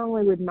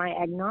strongly with my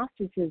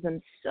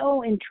agnosticism,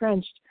 so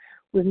entrenched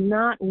with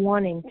not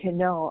wanting to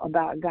know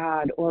about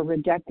God or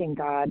rejecting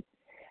God.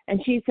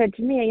 And she said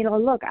to me,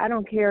 look, I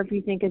don't care if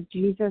you think it's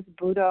Jesus,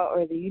 Buddha,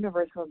 or the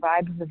universal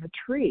vibes of a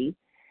tree,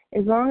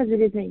 as long as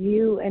it isn't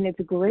you and it's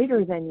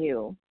greater than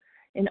you.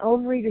 In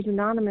Overeaters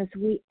Anonymous,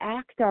 we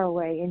act our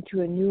way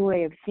into a new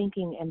way of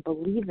thinking and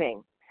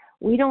believing.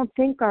 We don't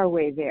think our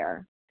way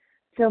there.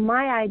 So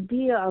my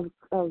idea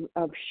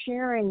of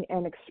sharing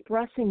and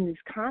expressing this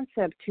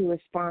concept to a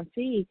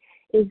sponsee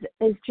is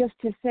just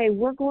to say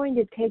we're going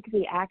to take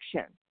the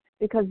action,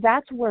 because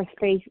that's where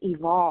faith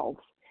evolves,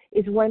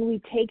 is when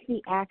we take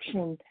the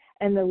action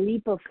and the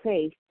leap of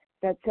faith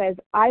that says,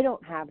 I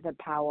don't have the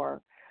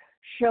power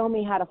show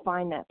me how to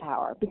find that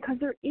power, because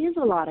there is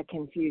a lot of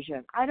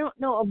confusion. I don't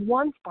know of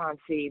one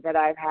sponsee that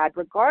I've had,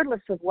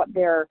 regardless of what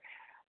their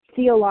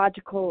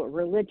theological,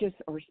 religious,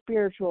 or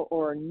spiritual,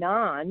 or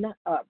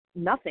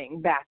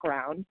nothing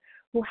background,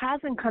 who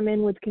hasn't come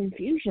in with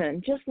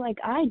confusion, just like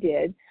I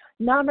did,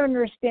 not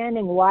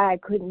understanding why I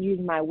couldn't use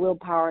my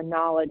willpower,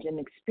 knowledge, and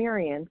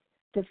experience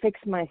to fix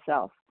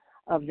myself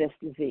of this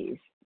disease.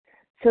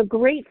 So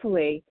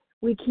gratefully,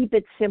 we keep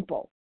it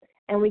simple,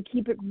 and we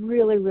keep it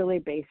really, really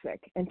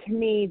basic. And to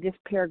me, this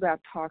paragraph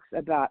talks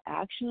about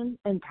action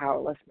and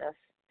powerlessness,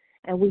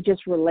 and we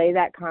just relay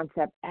that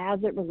concept as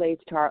it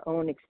relates to our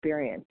own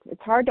experience.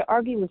 It's hard to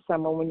argue with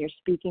someone when you're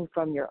speaking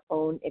from your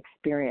own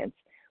experience,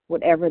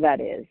 whatever that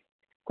is.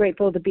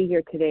 Grateful to be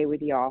here today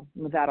with y'all.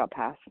 With that, I'll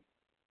pass.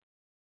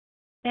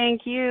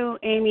 Thank you,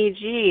 Amy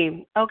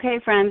G. Okay,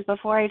 friends,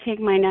 before I take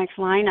my next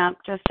line up,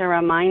 just a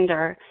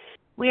reminder,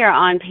 we are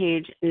on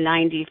page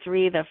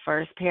 93, the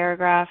first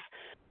paragraph,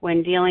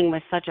 when dealing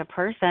with such a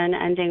person,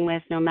 ending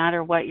with no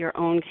matter what your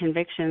own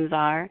convictions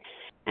are.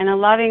 And a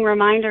loving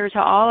reminder to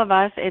all of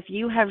us, if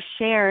you have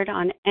shared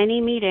on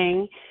any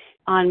meeting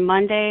on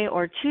Monday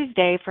or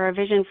Tuesday for A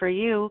Vision for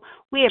You,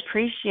 we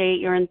appreciate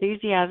your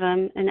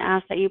enthusiasm and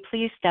ask that you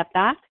please step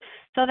back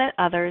so that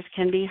others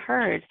can be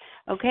heard.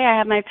 Okay, I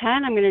have my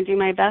pen. I'm going to do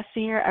my best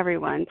to hear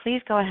everyone.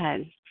 Please go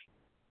ahead.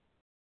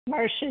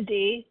 Marcia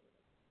D.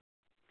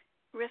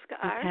 Rivka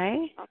R.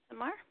 Okay.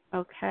 Baltimore.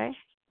 Okay,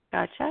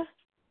 gotcha.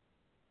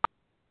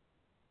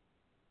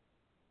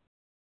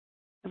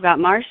 I've got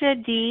Marcia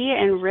D.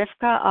 and Rivka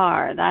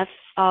R. That's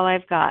all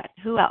I've got.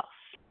 Who else?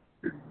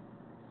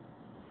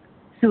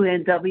 Sue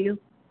Ann W.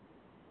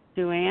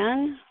 Sue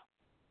Ann.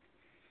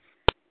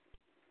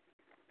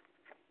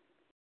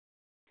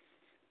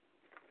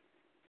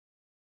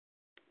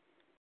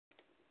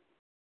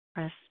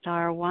 Press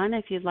star 1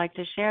 if you'd like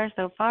to share.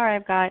 So far,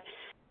 I've got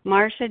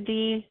Marcia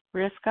D.,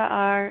 Rivka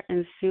R.,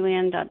 and Sue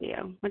Ann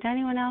W. Would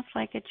anyone else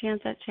like a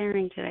chance at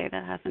sharing today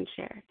that hasn't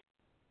shared?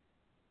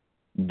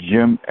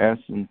 Jim S.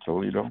 in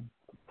Toledo.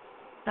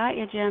 Got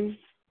you, Jim.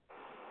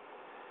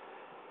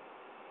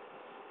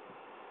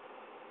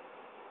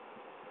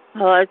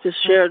 I'd like to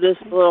share this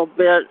a little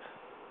bit.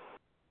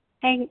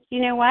 Hey,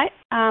 you know what?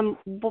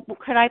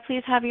 Could I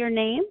please have your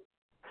name?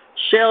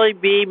 Shelley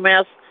B.,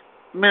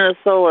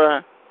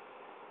 Minnesota.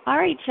 All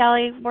right,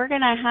 Shelley, we're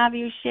going to have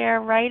you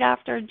share right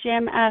after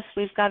Jim S.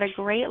 We've got a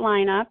great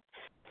lineup.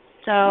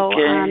 So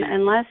Okay.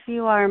 Unless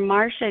you are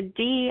Marcia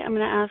D., I'm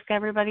going to ask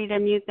everybody to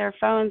mute their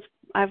phones.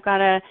 I've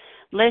got a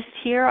list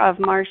here of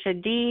Marcia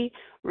D.,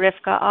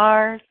 Rivka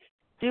R.,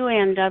 Sue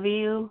Ann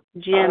W.,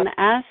 Jim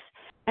S.,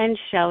 and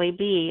Shelley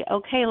B.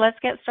 Okay, let's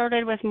get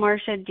started with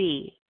Marcia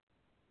D.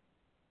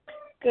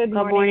 Good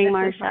morning,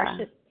 This is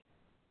Marcia.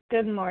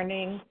 Good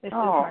morning. This is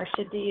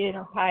Marcia D. in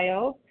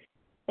Ohio.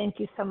 Thank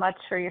you so much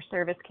for your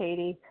service,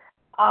 Katie.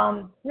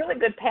 Really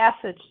good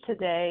passage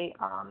today.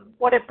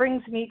 What it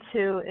brings me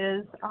to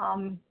is,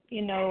 on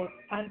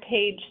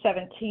page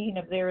 17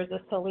 of There is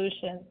a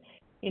Solution,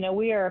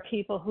 we are a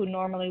people who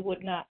normally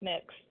would not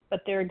mix,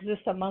 but there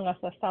exists among us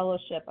a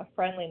fellowship, a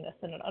friendliness,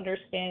 and an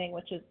understanding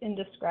which is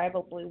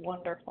indescribably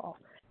wonderful.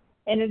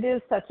 And it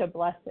is such a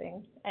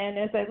blessing. And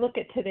as I look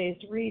at today's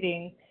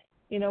reading,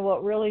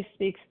 what really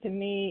speaks to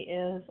me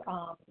is,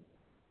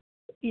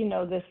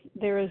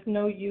 there is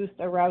no use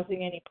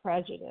arousing any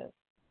prejudice.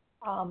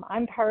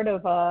 I'm part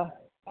of a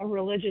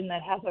religion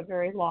that has a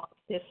very long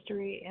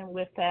history, and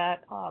with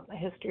that, a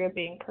history of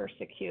being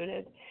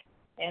persecuted.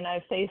 And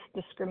I've faced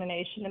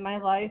discrimination in my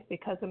life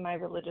because of my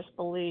religious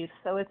beliefs.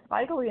 So it's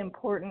vitally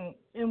important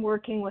in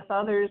working with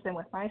others and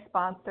with my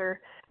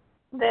sponsor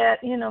that,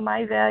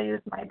 my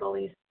values, my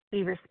beliefs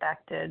be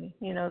respected.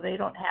 They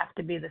don't have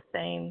to be the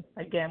same.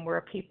 Again, we're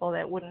a people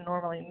that wouldn't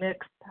normally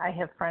mix. I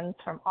have friends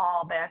from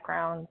all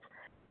backgrounds.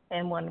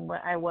 And when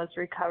I was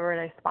recovered,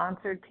 I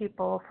sponsored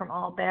people from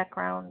all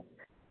backgrounds.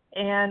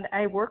 And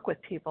I work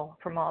with people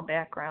from all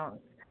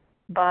backgrounds.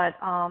 But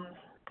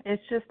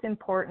it's just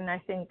important,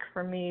 I think,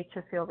 for me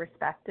to feel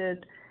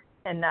respected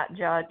and not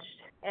judged.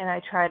 And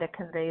I try to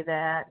convey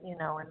that, in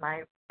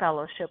my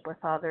fellowship with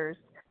others.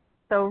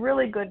 So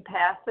really good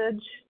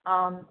passage.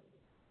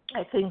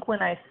 I think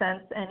when I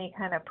sense any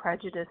kind of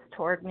prejudice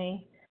toward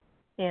me,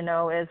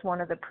 as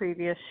one of the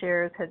previous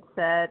shares had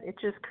said, it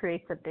just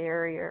creates a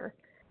barrier.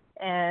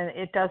 And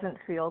it doesn't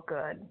feel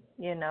good.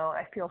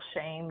 I feel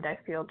shamed. I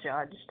feel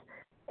judged.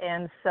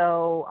 And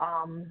so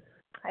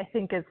I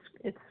think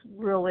it's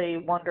really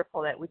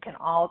wonderful that we can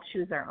all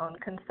choose our own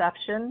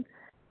conception,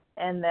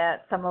 and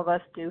that some of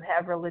us do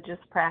have religious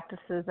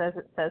practices, as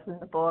it says in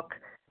the book,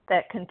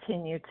 that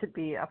continue to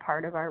be a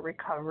part of our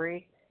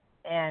recovery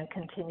and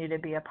continue to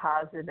be a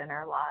positive in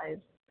our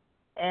lives.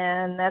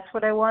 And that's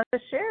what I wanted to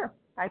share.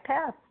 I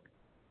pass.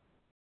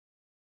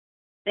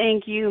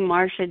 Thank you,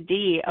 Marcia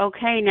D.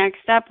 Okay,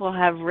 next up we'll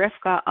have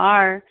Rivka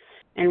R.,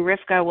 and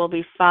Rivka will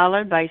be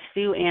followed by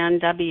Sue Ann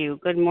W.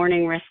 Good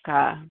morning,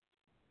 Rivka.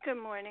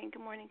 Good morning.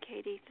 Good morning,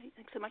 Katie.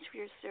 Thanks so much for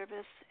your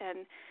service.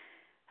 And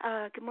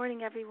good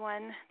morning,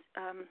 everyone.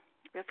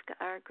 Rivka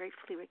R.,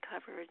 gratefully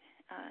recovered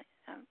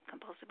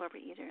compulsive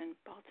overeater in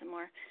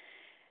Baltimore.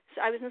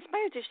 So I was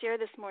inspired to share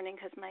this morning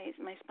because my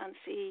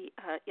sponsee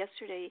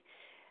yesterday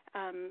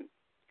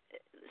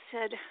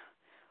said,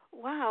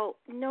 wow,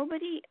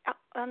 nobody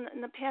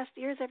in the past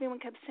years, everyone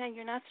kept saying,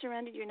 you're not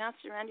surrendered, you're not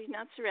surrendered, you're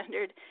not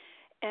surrendered.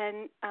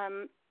 And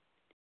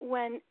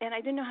and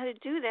I didn't know how to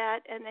do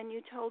that. And then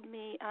you told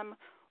me,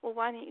 well,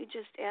 why don't you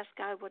just ask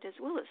God what his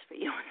will is for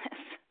you in this?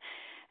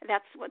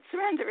 That's what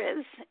surrender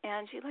is.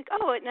 And she's like,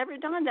 oh, it never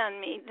dawned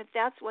on me that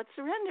that's what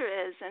surrender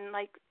is. And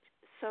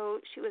so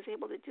she was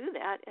able to do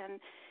that and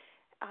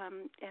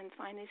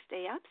finally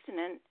stay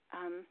abstinent.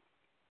 And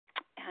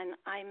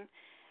I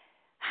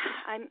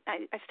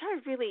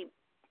started really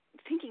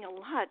thinking a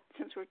lot,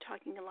 since we're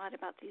talking a lot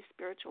about these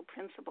spiritual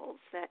principles,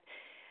 that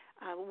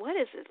what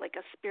is it, like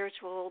a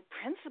spiritual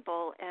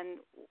principle, and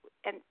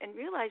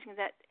realizing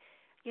that,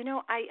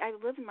 I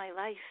live my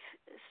life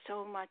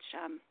so much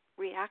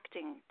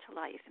reacting to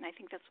life, and I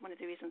think that's one of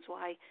the reasons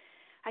why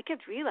I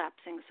kept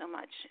relapsing so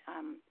much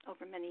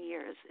over many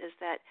years, is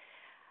that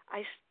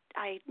I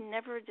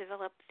never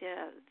developed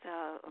the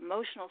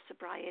emotional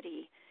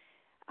sobriety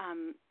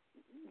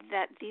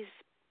that these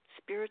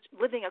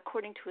living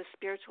according to a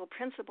spiritual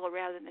principle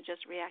rather than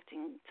just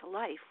reacting to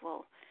life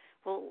will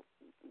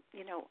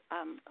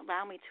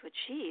allow me to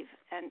achieve.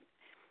 And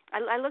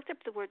I looked up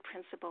the word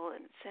principle,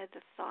 and it said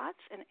the thoughts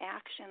and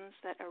actions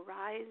that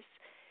arise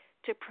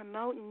to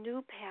promote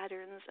new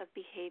patterns of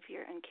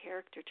behavior and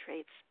character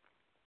traits.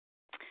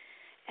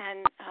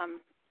 And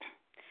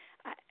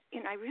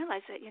I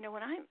realized that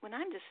when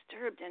I'm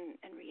disturbed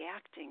and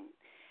reacting,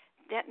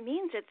 that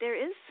means that there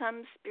is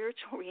some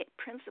spiritual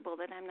principle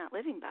that I'm not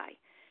living by,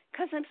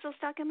 because I'm still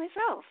stuck in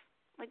myself.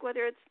 Like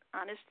whether it's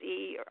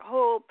honesty or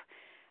hope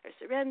or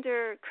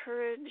surrender,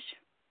 courage,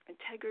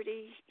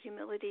 integrity,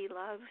 humility,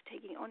 love,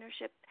 taking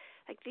ownership.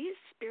 Like these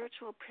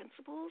spiritual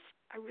principles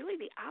are really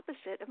the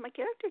opposite of my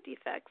character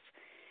defects,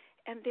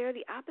 and they're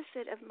the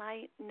opposite of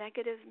my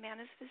negative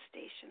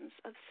manifestations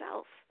of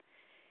self.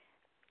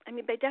 I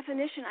mean, by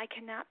definition, I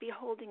cannot be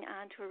holding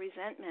on to a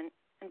resentment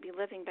and be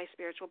living by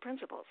spiritual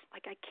principles.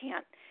 Like I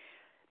can't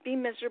be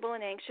miserable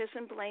and anxious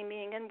and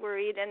blaming and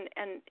worried and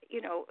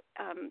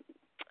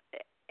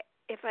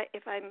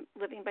if I'm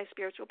living by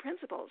spiritual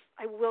principles,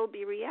 I will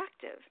be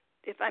reactive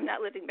if I'm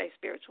not living by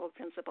spiritual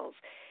principles,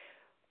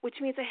 which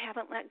means I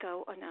haven't let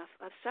go enough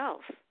of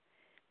self.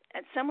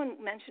 And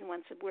someone mentioned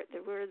once the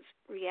words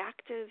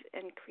reactive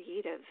and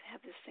creative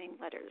have the same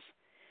letters.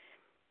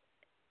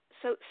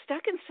 So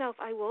stuck in self,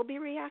 I will be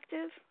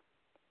reactive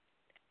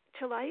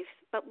to life,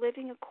 but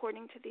living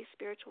according to these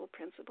spiritual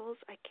principles,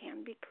 I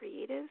can be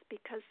creative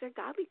because they're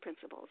godly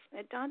principles. And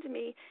it dawned on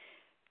me,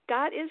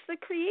 God is the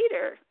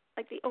creator.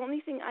 Like the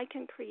only thing I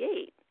can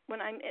create when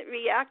I'm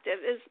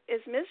reactive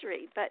is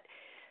misery. But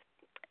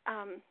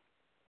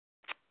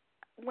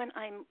when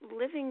I'm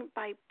living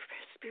by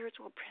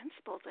spiritual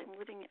principles, I'm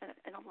living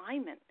in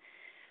alignment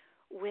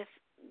with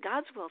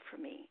God's will for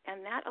me,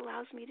 and that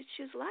allows me to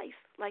choose life.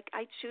 Like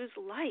I choose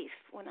life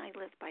when I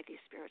live by these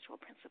spiritual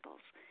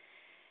principles.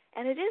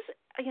 And it is,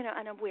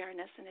 an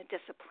awareness and a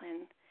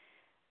discipline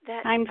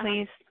that. Time,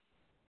 please.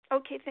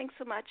 Okay, thanks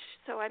so much.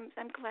 So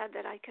I'm glad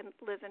that I can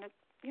live in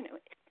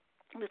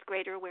with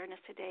greater awareness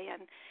today,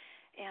 and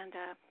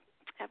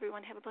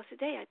everyone have a blessed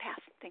day. I pass.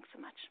 Thanks so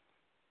much.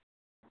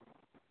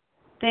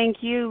 Thank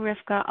you,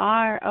 Rivka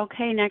R.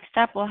 Okay, next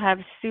up we'll have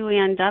Sue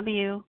Ann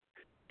W.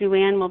 Sue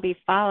Ann will be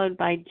followed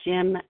by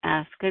Jim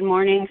S. Good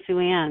morning, Sue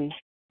Ann.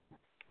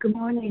 Good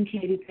morning,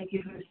 Katie. Thank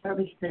you for your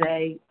service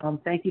today.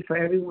 Thank you for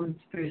everyone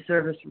for your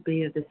service for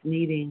being at this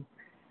meeting.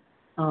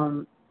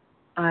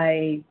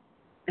 I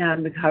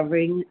am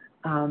recovering,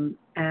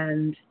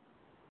 and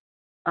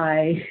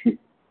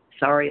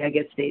sorry, I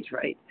get stage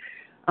fright.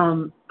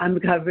 I'm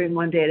recovering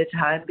one day at a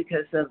time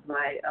because of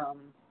my,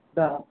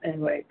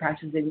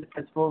 practicing the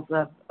principles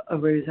of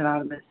Overeaters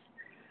Anonymous.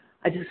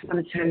 I just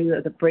want to tell you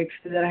that the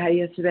breakthrough that I had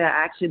yesterday, I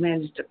actually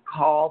managed to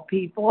call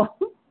people.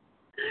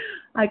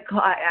 I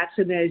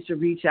actually managed to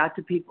reach out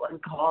to people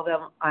and call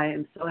them. I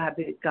am so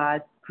happy that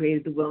God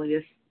created the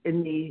willingness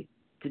in me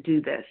to do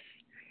this.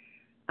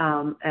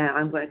 And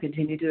I'm going to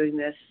continue doing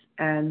this.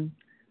 And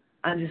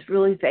I'm just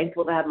really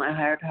thankful to have my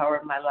higher power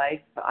in my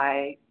life.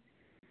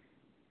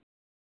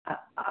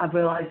 I've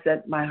realized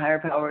that my higher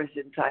power is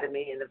inside of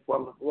me in the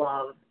form of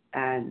love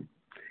and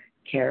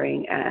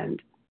caring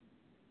and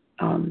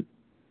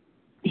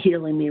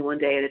healing me one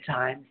day at a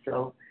time.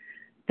 So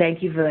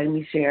thank you for letting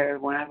me share.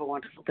 Everyone have a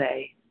wonderful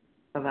day.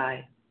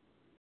 Bye-bye.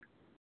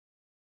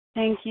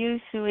 Thank you,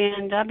 Sue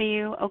Ann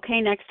W. Okay,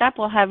 next up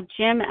we'll have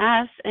Jim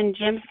S., and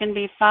Jim's going to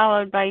be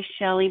followed by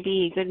Shelley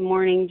B. Good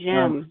morning,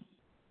 Jim.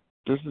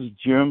 This is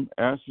Jim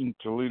S. in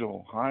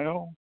Toledo,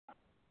 Ohio,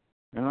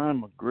 and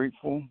I'm a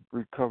grateful,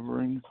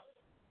 recovering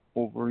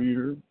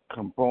overeater,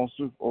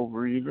 compulsive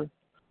overeater.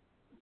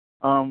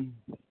 I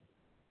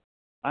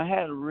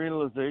had a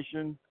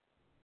realization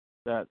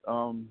that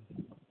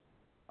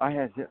I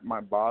had hit my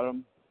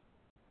bottom.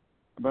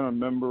 I've been a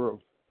member of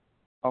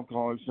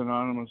Alcoholics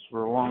Anonymous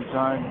for a long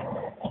time,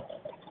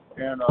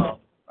 and I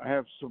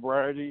have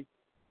sobriety,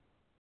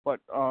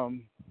 but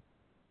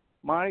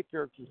my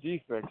character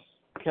defects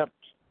kept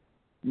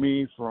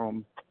me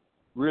from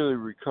really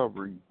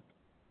recovering.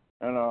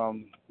 And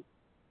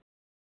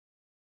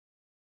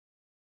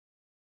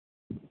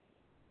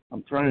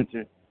I'm trying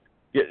to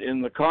get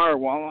in the car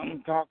while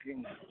I'm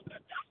talking.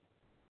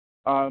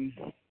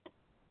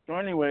 So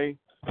anyway,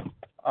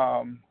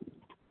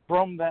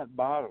 from that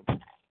bottom,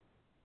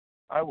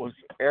 I was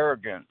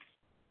arrogant,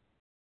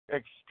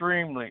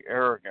 extremely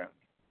arrogant.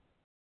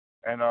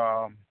 And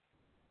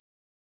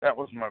that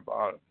was my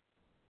bottom.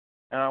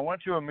 And I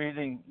went to a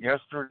meeting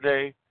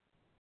yesterday,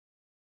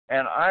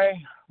 and I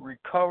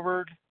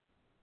recovered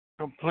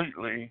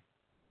completely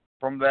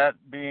from that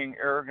being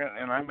arrogant,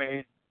 and I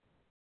made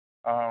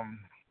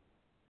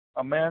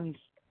amends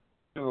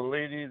to the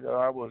lady that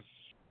I was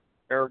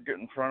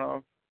arrogant in front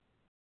of.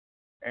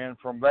 And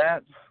from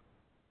that,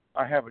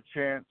 I have a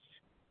chance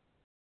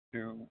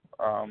to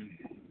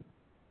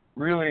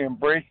really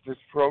embrace this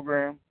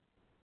program,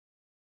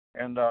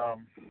 and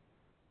I'm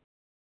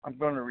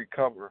going to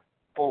recover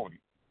fully.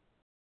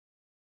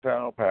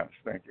 I'll pass.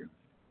 Thank you.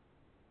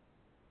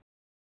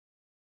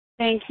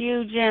 Thank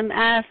you, Jim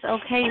S.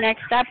 Okay,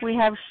 next up we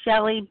have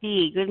Shelley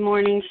B. Good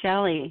morning,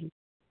 Shelley.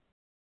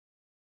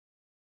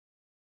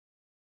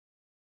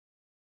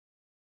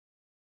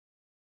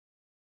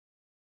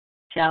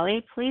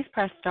 Shelley, please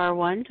press star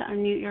 1 to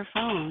unmute your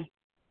phone.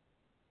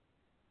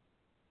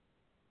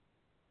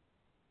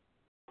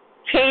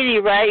 Katie,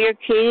 right? You're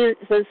Katie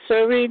that's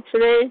serving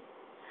today?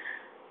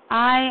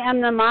 I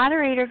am the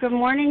moderator. Good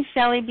morning,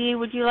 Shelley B.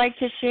 Would you like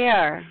to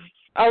share?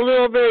 A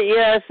little bit,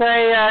 yes.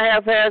 I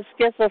have had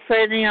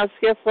schizophrenia,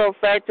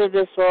 schizoaffective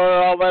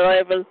disorder all my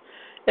life, and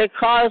it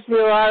caused me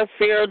a lot of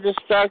fear and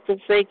destructive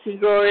thinking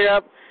growing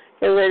up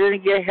because I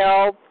didn't get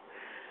help.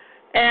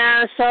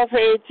 And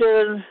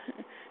self-hatred,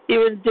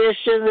 even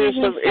addiction. There's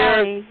some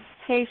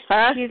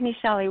Excuse me,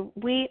 Shelley.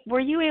 Were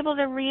you able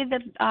to read the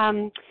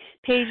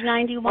page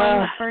 91,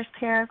 the first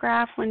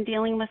paragraph, when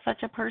dealing with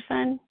such a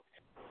person?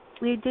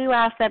 We do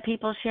ask that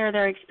people share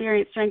their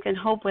experience, strength, and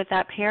hope with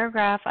that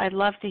paragraph. I'd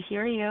love to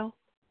hear you.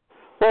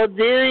 Well,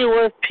 dealing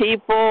with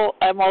people,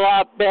 I'm a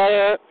lot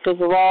better because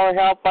of all the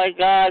help I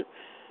got.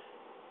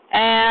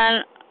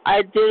 And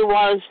I did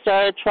want to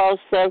start a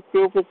 12-step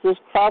group with this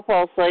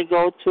clubhouse I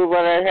go to,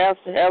 but I have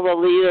to have a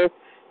leader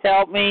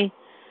help me.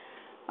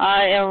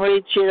 I am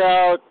reaching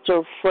out to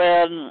a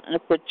friend in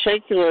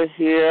particular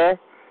here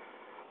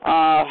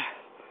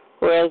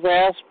who has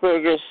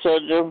Asperger's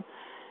syndrome.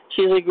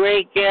 She's a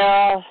great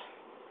gal,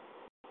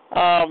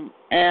 and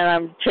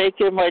I'm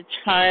taking my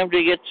time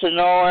to get to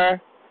know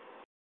her,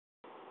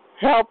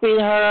 helping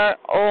her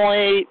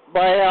only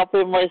by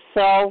helping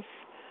myself,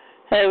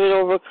 having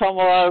overcome a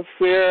lot of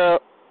fear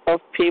of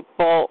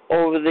people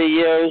over the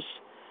years.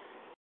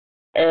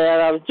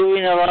 And I'm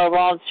doing a lot of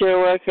volunteer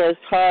work has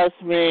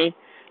caused me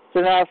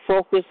to not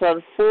focus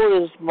on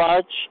food as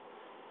much.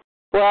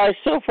 Well, I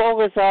still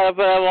focus on it,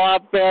 but I'm a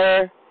lot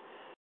better.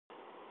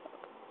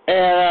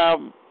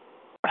 And,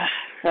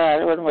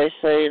 God, what am I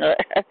saying?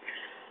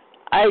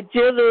 I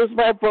did lose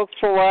my book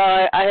for a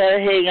while. I had to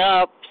hang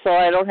up, so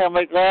I don't have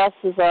my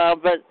glasses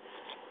on, but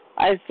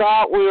I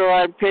thought we were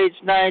on page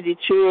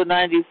 92 or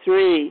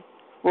 93.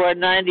 We're at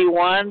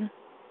 91.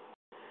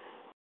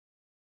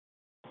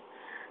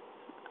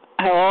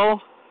 Hello?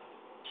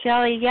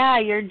 Shelley, yeah,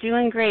 you're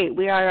doing great.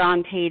 We are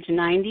on page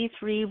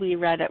 93. We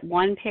read it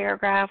one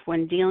paragraph,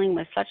 when dealing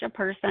with such a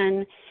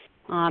person,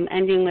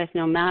 ending with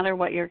no matter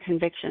what your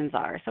convictions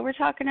are. So we're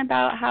talking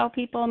about how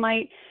people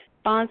might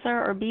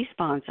sponsor or be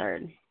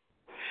sponsored.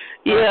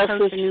 Yes,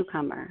 approach a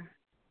newcomer.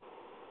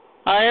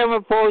 I am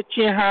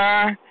approaching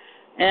her,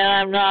 and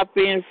I'm not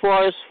being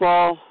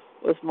forceful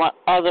with my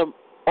other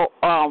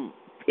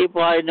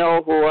people I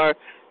know who are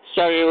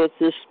struggling with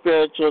this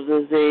spiritual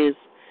disease.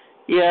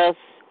 Yes.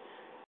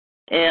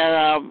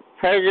 And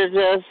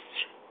prejudiced.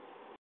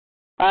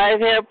 I've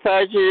had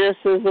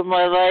prejudices in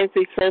my life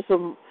because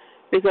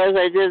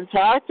I didn't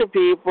talk to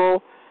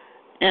people,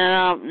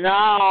 and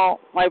now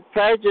my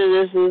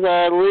prejudices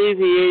are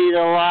alleviating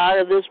a lot.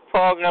 And this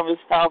program is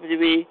helping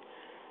me.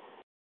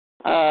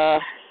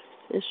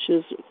 It's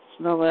just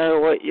no matter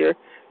what your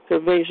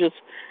convictions.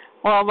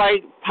 Well, my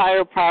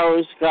higher power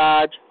is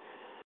God,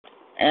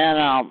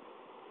 and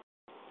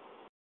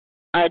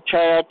I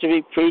try not to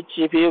be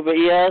preachy to you, but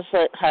yes,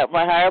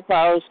 my higher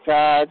power is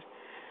God,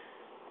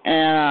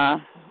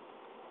 and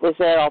with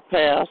that, I'll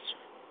pass.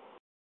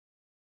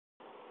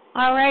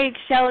 All right,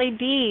 Shelley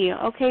B.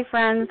 Okay,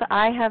 friends,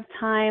 I have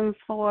time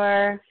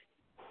for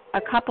a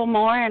couple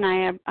more, and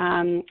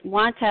I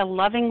want to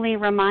lovingly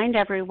remind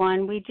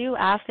everyone, we do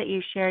ask that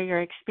you share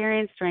your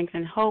experience, strength,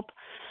 and hope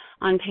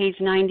on page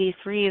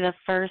 93, the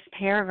first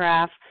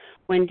paragraph,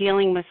 when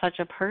dealing with such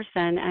a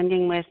person,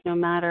 ending with no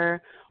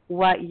matter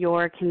what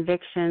your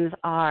convictions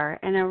are.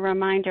 And a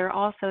reminder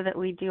also that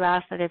we do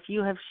ask that if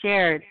you have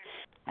shared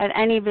at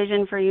any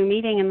Vision for You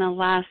meeting in the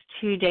last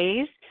 2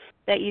 days,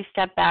 that you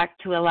step back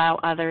to allow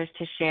others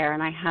to share.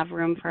 And I have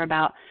room for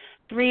about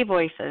 3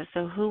 voices.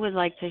 So who would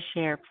like to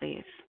share,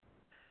 please?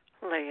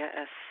 Leah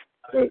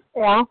S.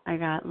 Yeah. I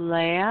got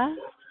Leah,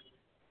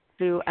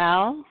 Sue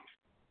L.,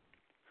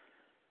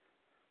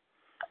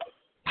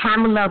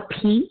 Pamela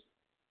P.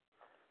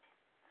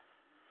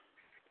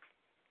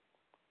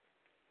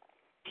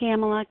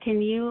 Pamela,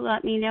 can you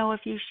let me know if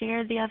you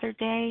shared the other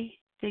day?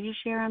 Did you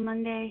share on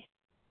Monday?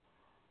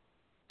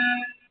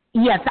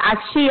 Yes, I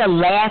shared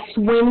last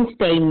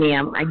Wednesday,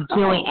 ma'am.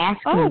 You ain't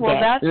asking Oh, well,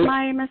 that. that's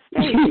my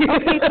mistake.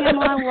 Okay,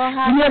 Pamela, we'll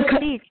have to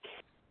speak.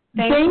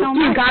 Thank you so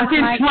much. I've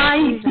been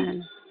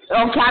trying.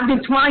 Okay, I've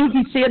been trying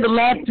to share the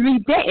last 3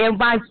 days.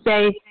 Everybody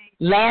say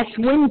last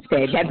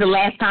Wednesday. That's the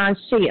last time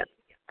I shared.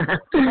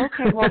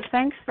 Okay, well,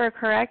 thanks for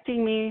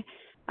correcting me.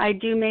 I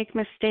do make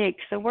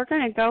mistakes. So we're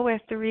going to go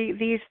with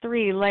these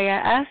three,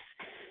 Leah S.,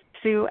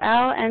 Sue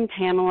L., and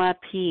Pamela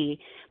P.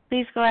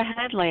 Please go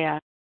ahead, Leah.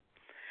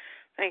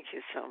 Thank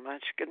you so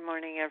much. Good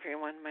morning,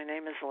 everyone. My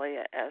name is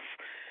Leah S.,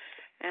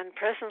 and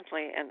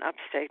presently in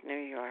upstate New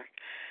York.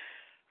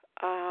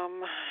 I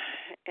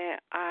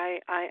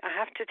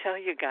have to tell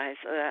you guys,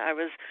 I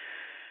was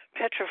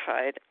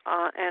petrified,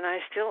 and I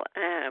still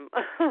am,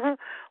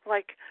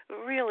 like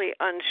really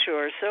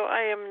unsure. So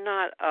I am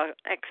not an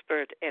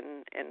expert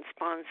in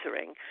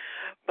sponsoring,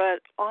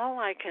 but all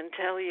I can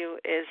tell you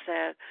is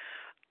that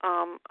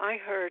I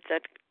heard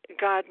that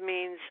God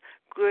means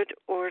good,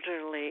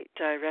 orderly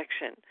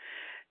direction.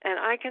 And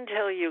I can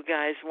tell you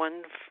guys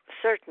one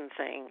certain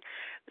thing,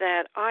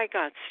 that I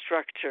got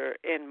structure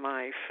in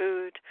my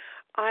food.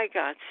 I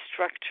got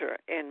structure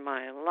in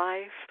my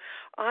life.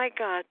 I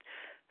got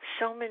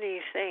so many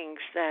things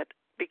that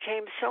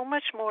became so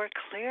much more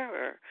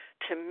clearer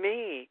to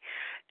me.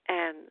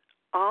 And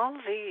all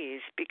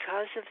these,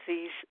 because of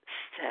these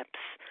steps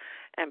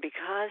and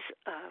because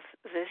of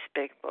this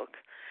big book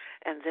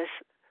and this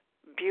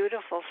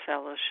beautiful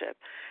fellowship,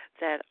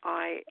 that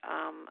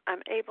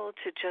I'm able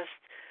to just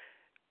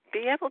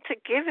be able to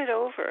give it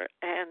over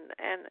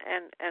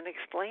and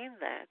explain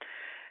that.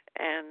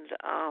 And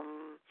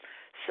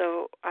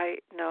so I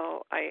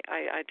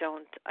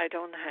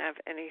don't have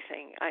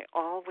anything.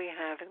 All we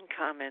have in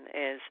common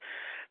is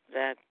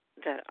that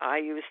I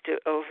used to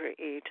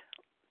overeat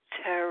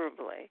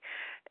terribly,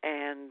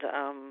 and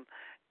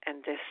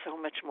there's so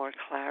much more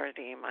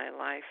clarity in my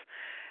life,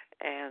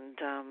 and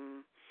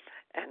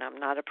I'm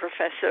not a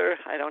professor.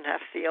 I don't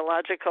have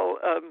theological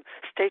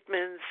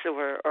statements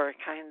or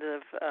kind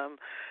of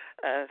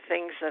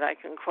things that I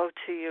can quote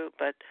to you,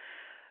 but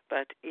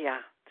yeah,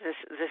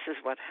 this is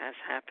what has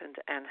happened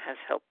and has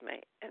helped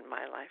me in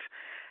my life.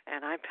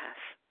 And I pass.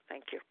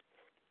 Thank you.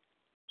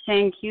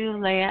 Thank you,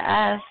 Leah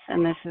S.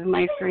 And this is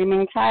my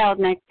screaming child.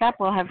 Next up,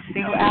 we'll have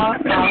Sue L.,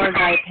 followed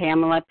by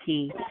Pamela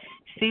P.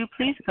 Sue,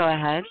 please go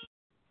ahead.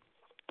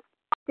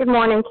 Good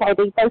morning,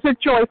 Katie. Those are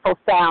joyful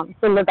sounds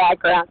in the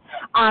background.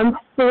 I'm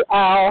Sue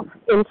L.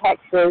 in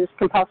Texas,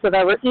 compulsive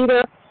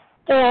overeater,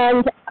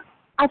 and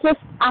I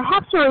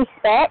have to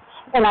respect,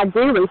 and I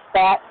do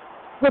respect,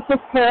 with this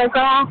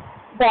paragraph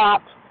that,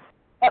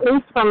 at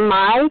least from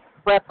my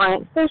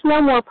reference, there's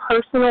no more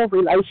personal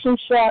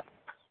relationship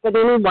that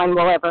anyone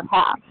will ever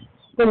have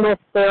than with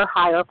their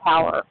higher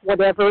power,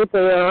 whatever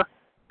their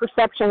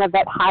perception of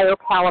that higher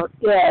power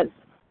is.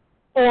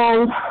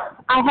 And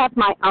I have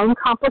my own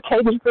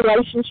complicated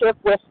relationship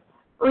with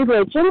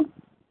religion.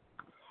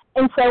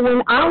 And so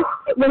when I'm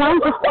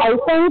just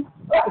open,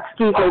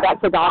 excuse me,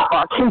 that's a dog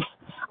barking.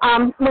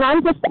 When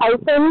I'm just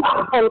open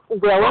and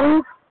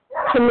willing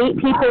to meet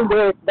people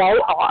where they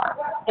are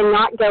and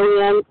not go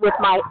in with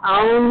my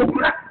own,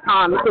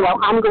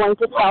 I'm going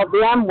to tell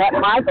them what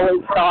my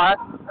beliefs are,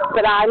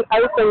 but I'm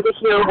open to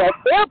hear what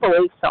their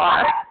beliefs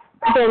are,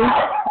 then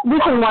we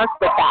can work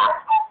with that.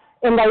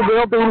 And they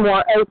will be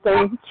more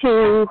open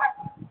to,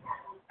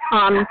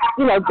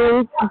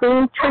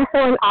 being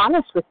truthful and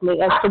honest with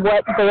me as to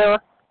what their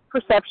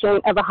perception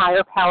of a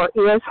higher power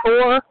is,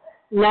 or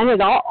none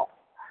at all.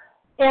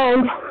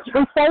 And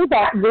we say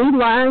that we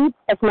learn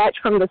as much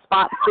from the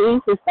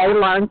sponsees as they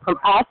learn from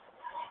us.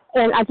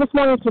 And I just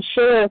wanted to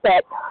share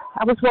that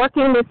I was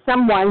working with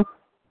someone,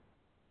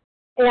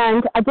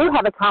 and I do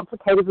have a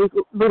complicated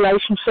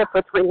relationship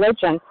with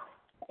religion.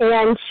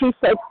 And she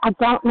said, I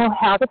don't know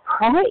how to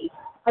pray.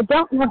 I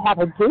don't know how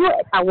to do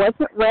it. I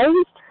wasn't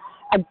raised.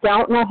 I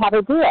don't know how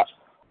to do it.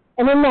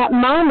 And in that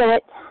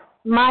moment,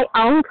 my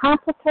own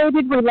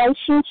complicated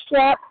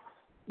relationship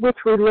with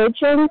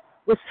religion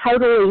was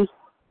totally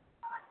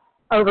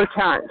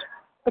overturned,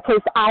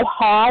 because I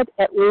had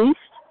at least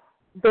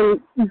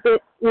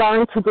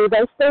learned to do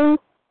those things,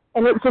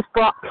 and it just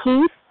brought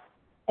peace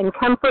and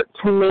comfort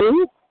to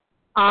me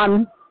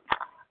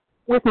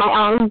with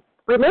my own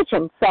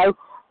religion. So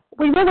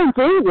we really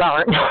do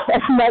learn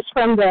as much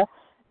from the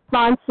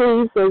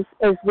sponsees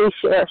as we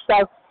share.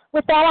 So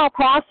with that, I'll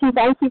pass, and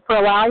thank you for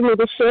allowing me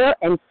to share,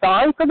 and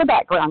sorry for the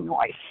background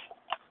noise.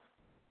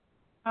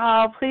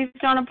 Oh, please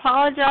don't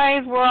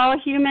apologize. We're all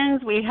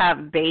humans. We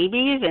have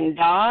babies and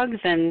dogs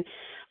and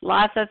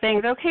lots of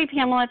things. Okay,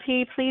 Pamela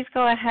P., please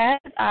go ahead.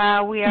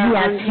 We are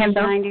on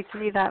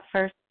 93, that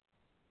first.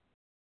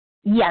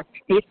 Yes,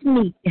 it's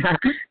me.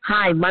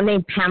 Hi, my name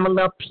is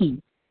Pamela P.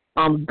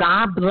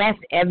 God bless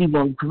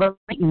everyone.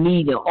 Great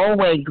meeting,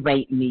 always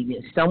great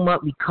meeting. So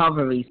much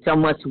recovery, so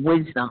much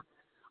wisdom.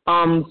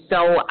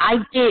 So I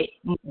did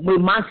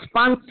with my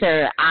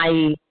sponsor.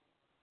 I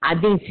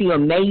think she's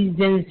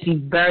amazing. She's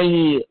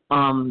very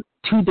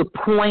to the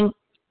point.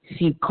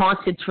 She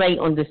concentrate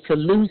on the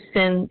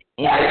solution,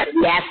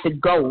 and that's the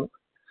goal.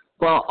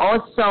 But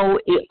also,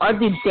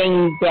 other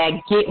things that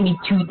get me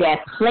to that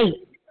place,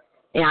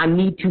 and I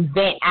need to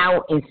vent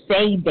out and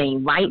say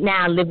things. Right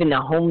now, I live in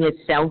a homeless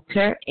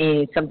shelter,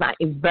 and sometimes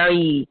it's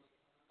very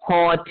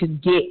hard to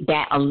get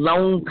that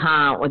alone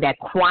time or that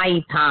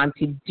quiet time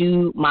to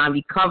do my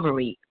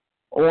recovery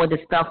or the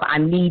stuff I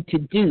need to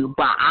do.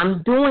 But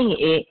I'm doing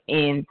it,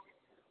 and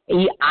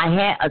I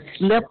had a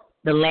slip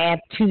the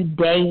last 2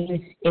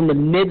 days in the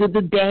middle of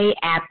the day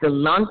after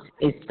lunch.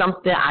 It's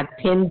something I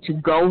tend to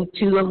go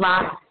to a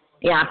lot,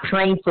 and I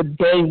train for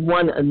day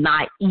one of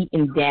not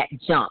eating that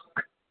junk.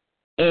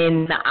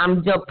 And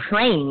I'm just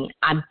praying.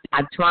 I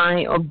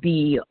try to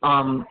be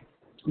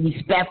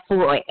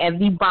respectful of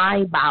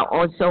everybody, but I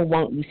also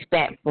want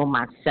respect for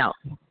myself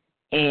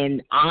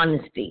and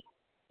honesty.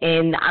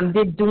 And I'm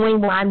just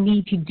doing what I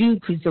need to do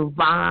to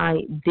survive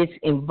this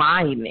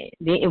environment.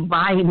 The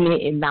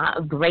environment is not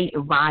a great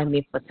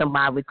environment for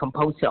somebody with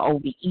compulsive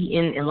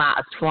overeating and a lot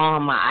of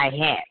trauma I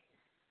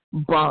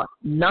had. But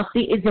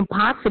nothing is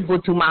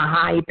impossible to my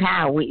higher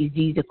power, which is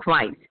Jesus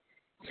Christ.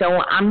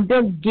 So I'm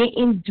just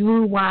getting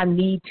through what I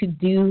need to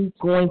do,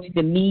 going to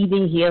the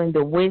meeting, hearing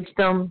the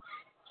wisdom,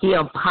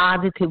 hearing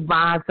positive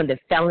vibes from the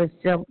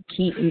fellowship,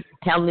 keep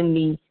telling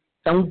me,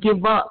 don't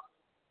give up.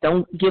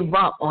 Don't give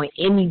up on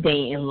any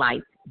day in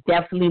life,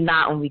 definitely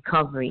not on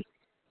recovery.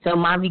 So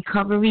my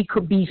recovery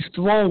could be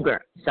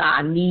stronger. So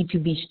I need to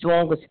be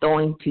stronger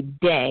starting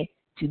today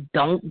to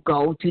don't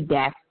go to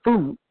that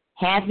food.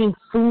 Having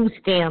food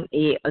stamp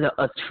is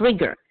a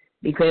trigger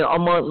because it's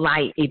almost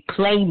like it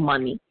play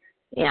money.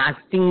 And I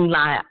seem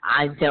like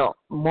I just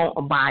want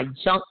to buy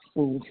junk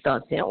food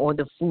stuff and all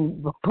the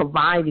food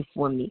provided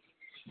for me.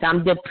 So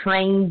I'm just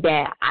praying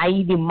that I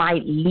even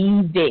might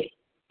leave it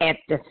at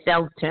the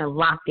shelter and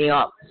lock it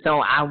up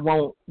so I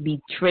won't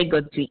be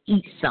triggered to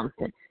eat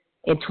something.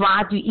 And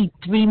try to eat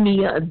 3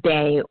 meals a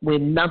day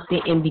with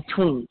nothing in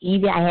between.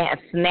 Either I had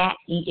a snack,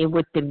 eat it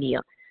with the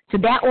meal. So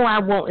that's all I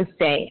want to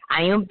say.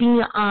 I am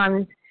being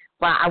honest,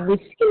 but I wish,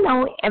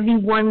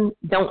 everyone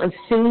don't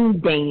assume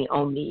things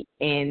on me.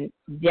 And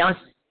just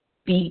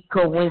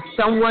because when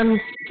someone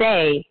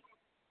say,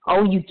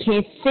 oh, you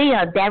can't see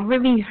her, that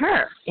really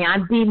hurt. And I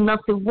did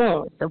nothing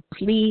wrong. So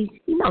please,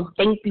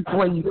 think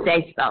before you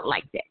say stuff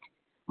like that.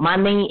 My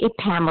name is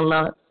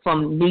Pamela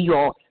from New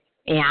York,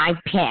 and I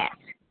pass.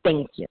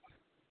 Thank you.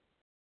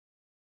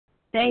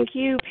 Thank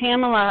you,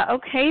 Pamela.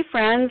 Okay,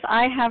 friends,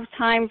 I have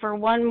time for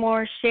one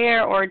more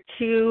share or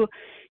two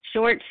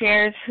short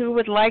shares. Who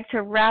would like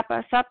to wrap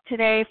us up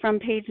today from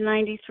page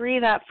 93,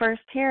 that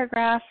first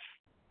paragraph?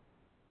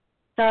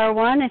 Star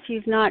 1 if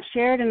you've not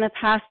shared in the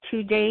past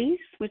 2 days,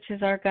 which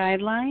is our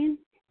guideline.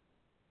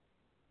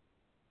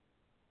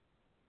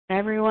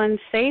 Everyone's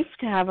safe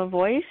to have a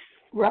voice.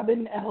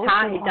 Robin L.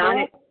 Hi,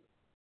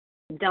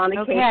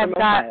 Donna okay, K. from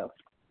Ohio.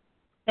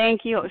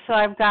 Thank you. So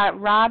I've got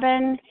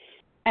Robin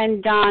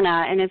and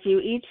Donna, and if you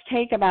each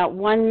take about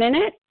 1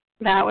 minute,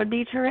 that would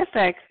be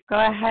terrific. Go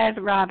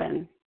ahead,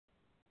 Robin.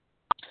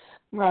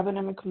 Robin,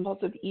 I'm a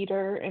compulsive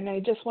eater, and I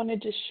just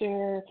wanted to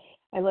share,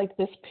 I like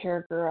this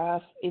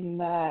paragraph in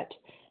that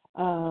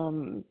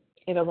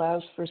it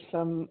allows for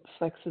some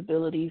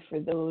flexibility for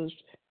those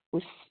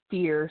with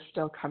fear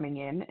still coming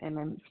in, and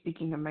I'm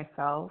speaking of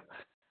myself,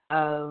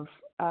 of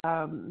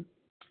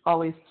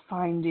always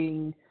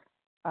finding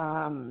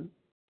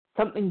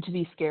something to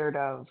be scared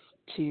of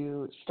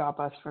to stop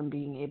us from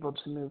being able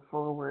to move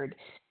forward,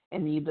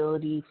 and the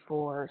ability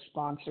for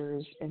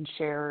sponsors and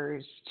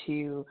sharers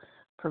to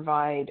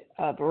provide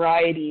a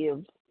variety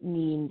of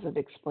means of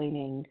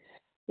explaining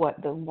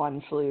what the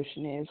one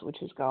solution is, which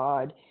is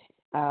God,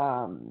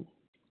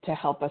 to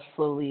help us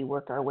slowly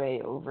work our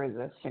way over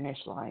the finish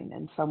line.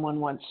 And someone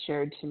once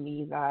shared to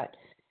me that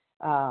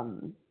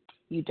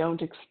you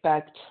don't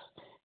expect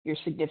your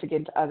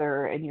significant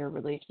other and your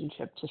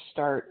relationship to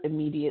start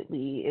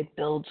immediately. It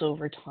builds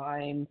over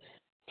time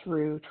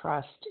through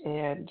trust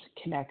and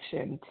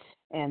connection.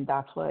 And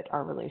that's what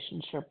our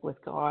relationship with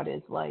God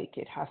is like.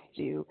 It has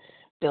to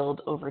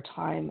build over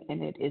time,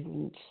 and it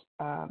isn't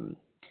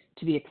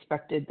to be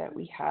expected that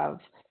we have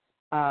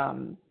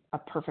a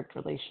perfect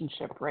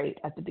relationship right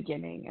at the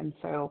beginning. And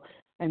so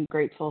I'm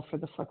grateful for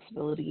the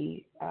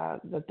flexibility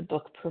that the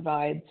book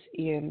provides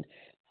in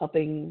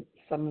helping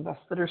some of us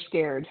that are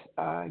scared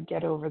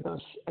get over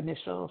those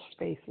initial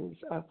spaces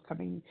of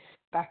coming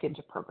back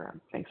into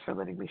program. Thanks for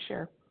letting me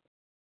share.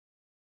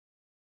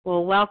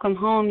 Well, welcome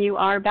home. You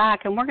are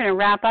back, and we're going to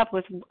wrap up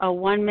with a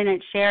 1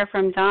 minute share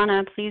from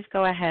Donna. Please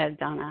go ahead,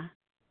 Donna.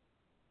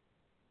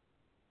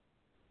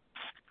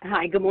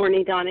 Hi, good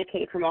morning, Donna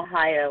Kate from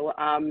Ohio.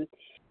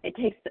 It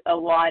takes a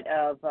lot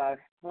of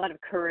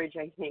courage,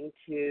 I think,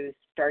 to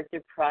start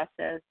the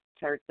process,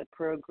 start the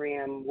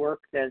program,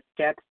 work the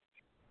steps,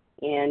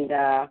 and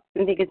I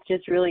think it's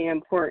just really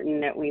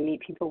important that we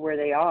meet people where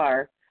they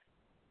are.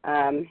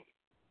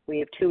 We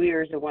have 2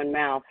 ears and 1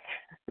 mouth.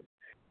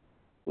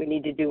 we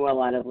need to do a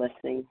lot of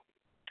listening.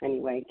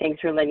 Anyway,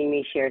 thanks for letting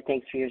me share.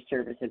 Thanks for your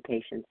service and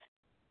patience.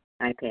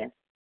 I pass.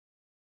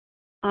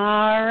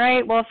 All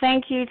right. Well,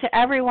 thank you to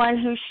everyone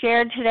who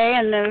shared today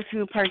and those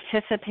who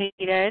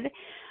participated.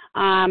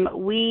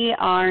 We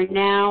are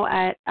now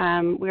at,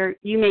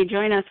 you may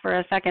join us for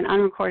a second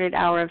unrecorded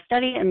hour of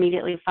study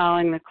immediately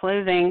following the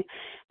closing.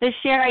 The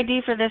share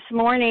ID for this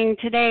morning,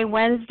 today,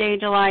 Wednesday,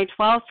 July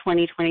 12th,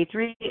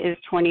 2023, is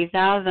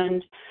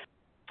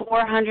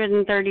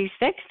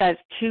 20,436. That's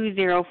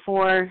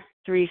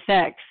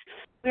 20436.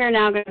 We are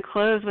now going to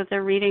close with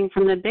a reading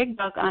from the Big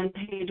Book on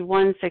page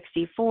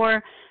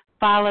 164,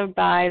 followed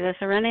by the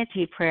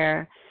Serenity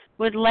Prayer.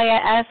 Would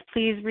Leah S.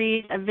 please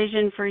read A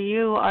Vision for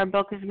You? Our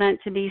book is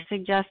meant to be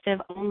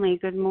suggestive only.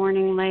 Good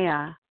morning,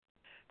 Leah.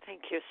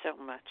 Thank you so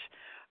much.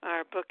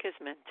 Our book is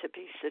meant to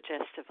be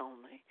suggestive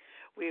only.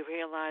 We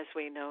realize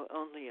we know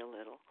only a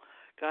little.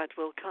 God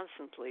will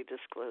constantly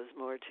disclose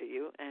more to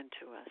you and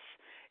to us.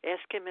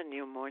 Ask him in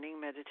your morning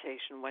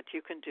meditation what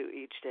you can do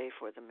each day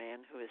for the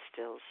man who is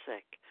still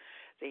sick.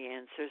 The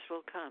answers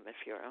will come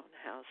if your own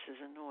house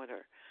is in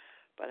order.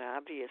 But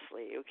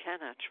obviously you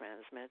cannot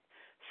transmit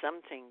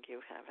something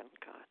you haven't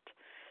got.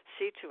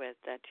 See to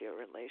it that your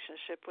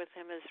relationship with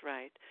him is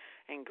right,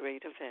 and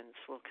great events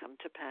will come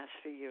to pass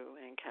for you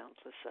and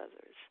countless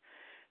others.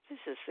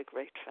 This is the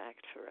great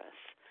fact for us.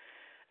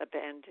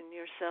 Abandon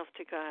yourself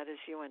to God as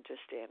you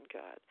understand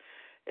God.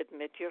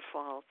 Admit your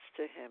faults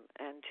to him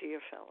and to your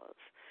fellows.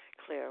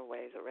 Clear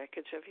away the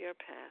wreckage of your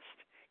past.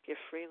 Give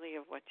freely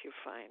of what you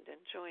find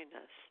and join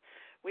us.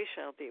 We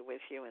shall be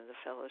with you in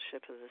the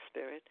fellowship of the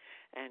Spirit,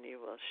 and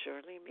you will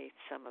surely meet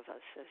some of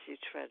us as you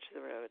trudge the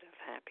road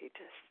of happy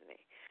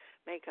destiny.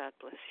 May God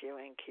bless you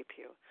and keep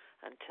you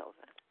until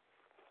then.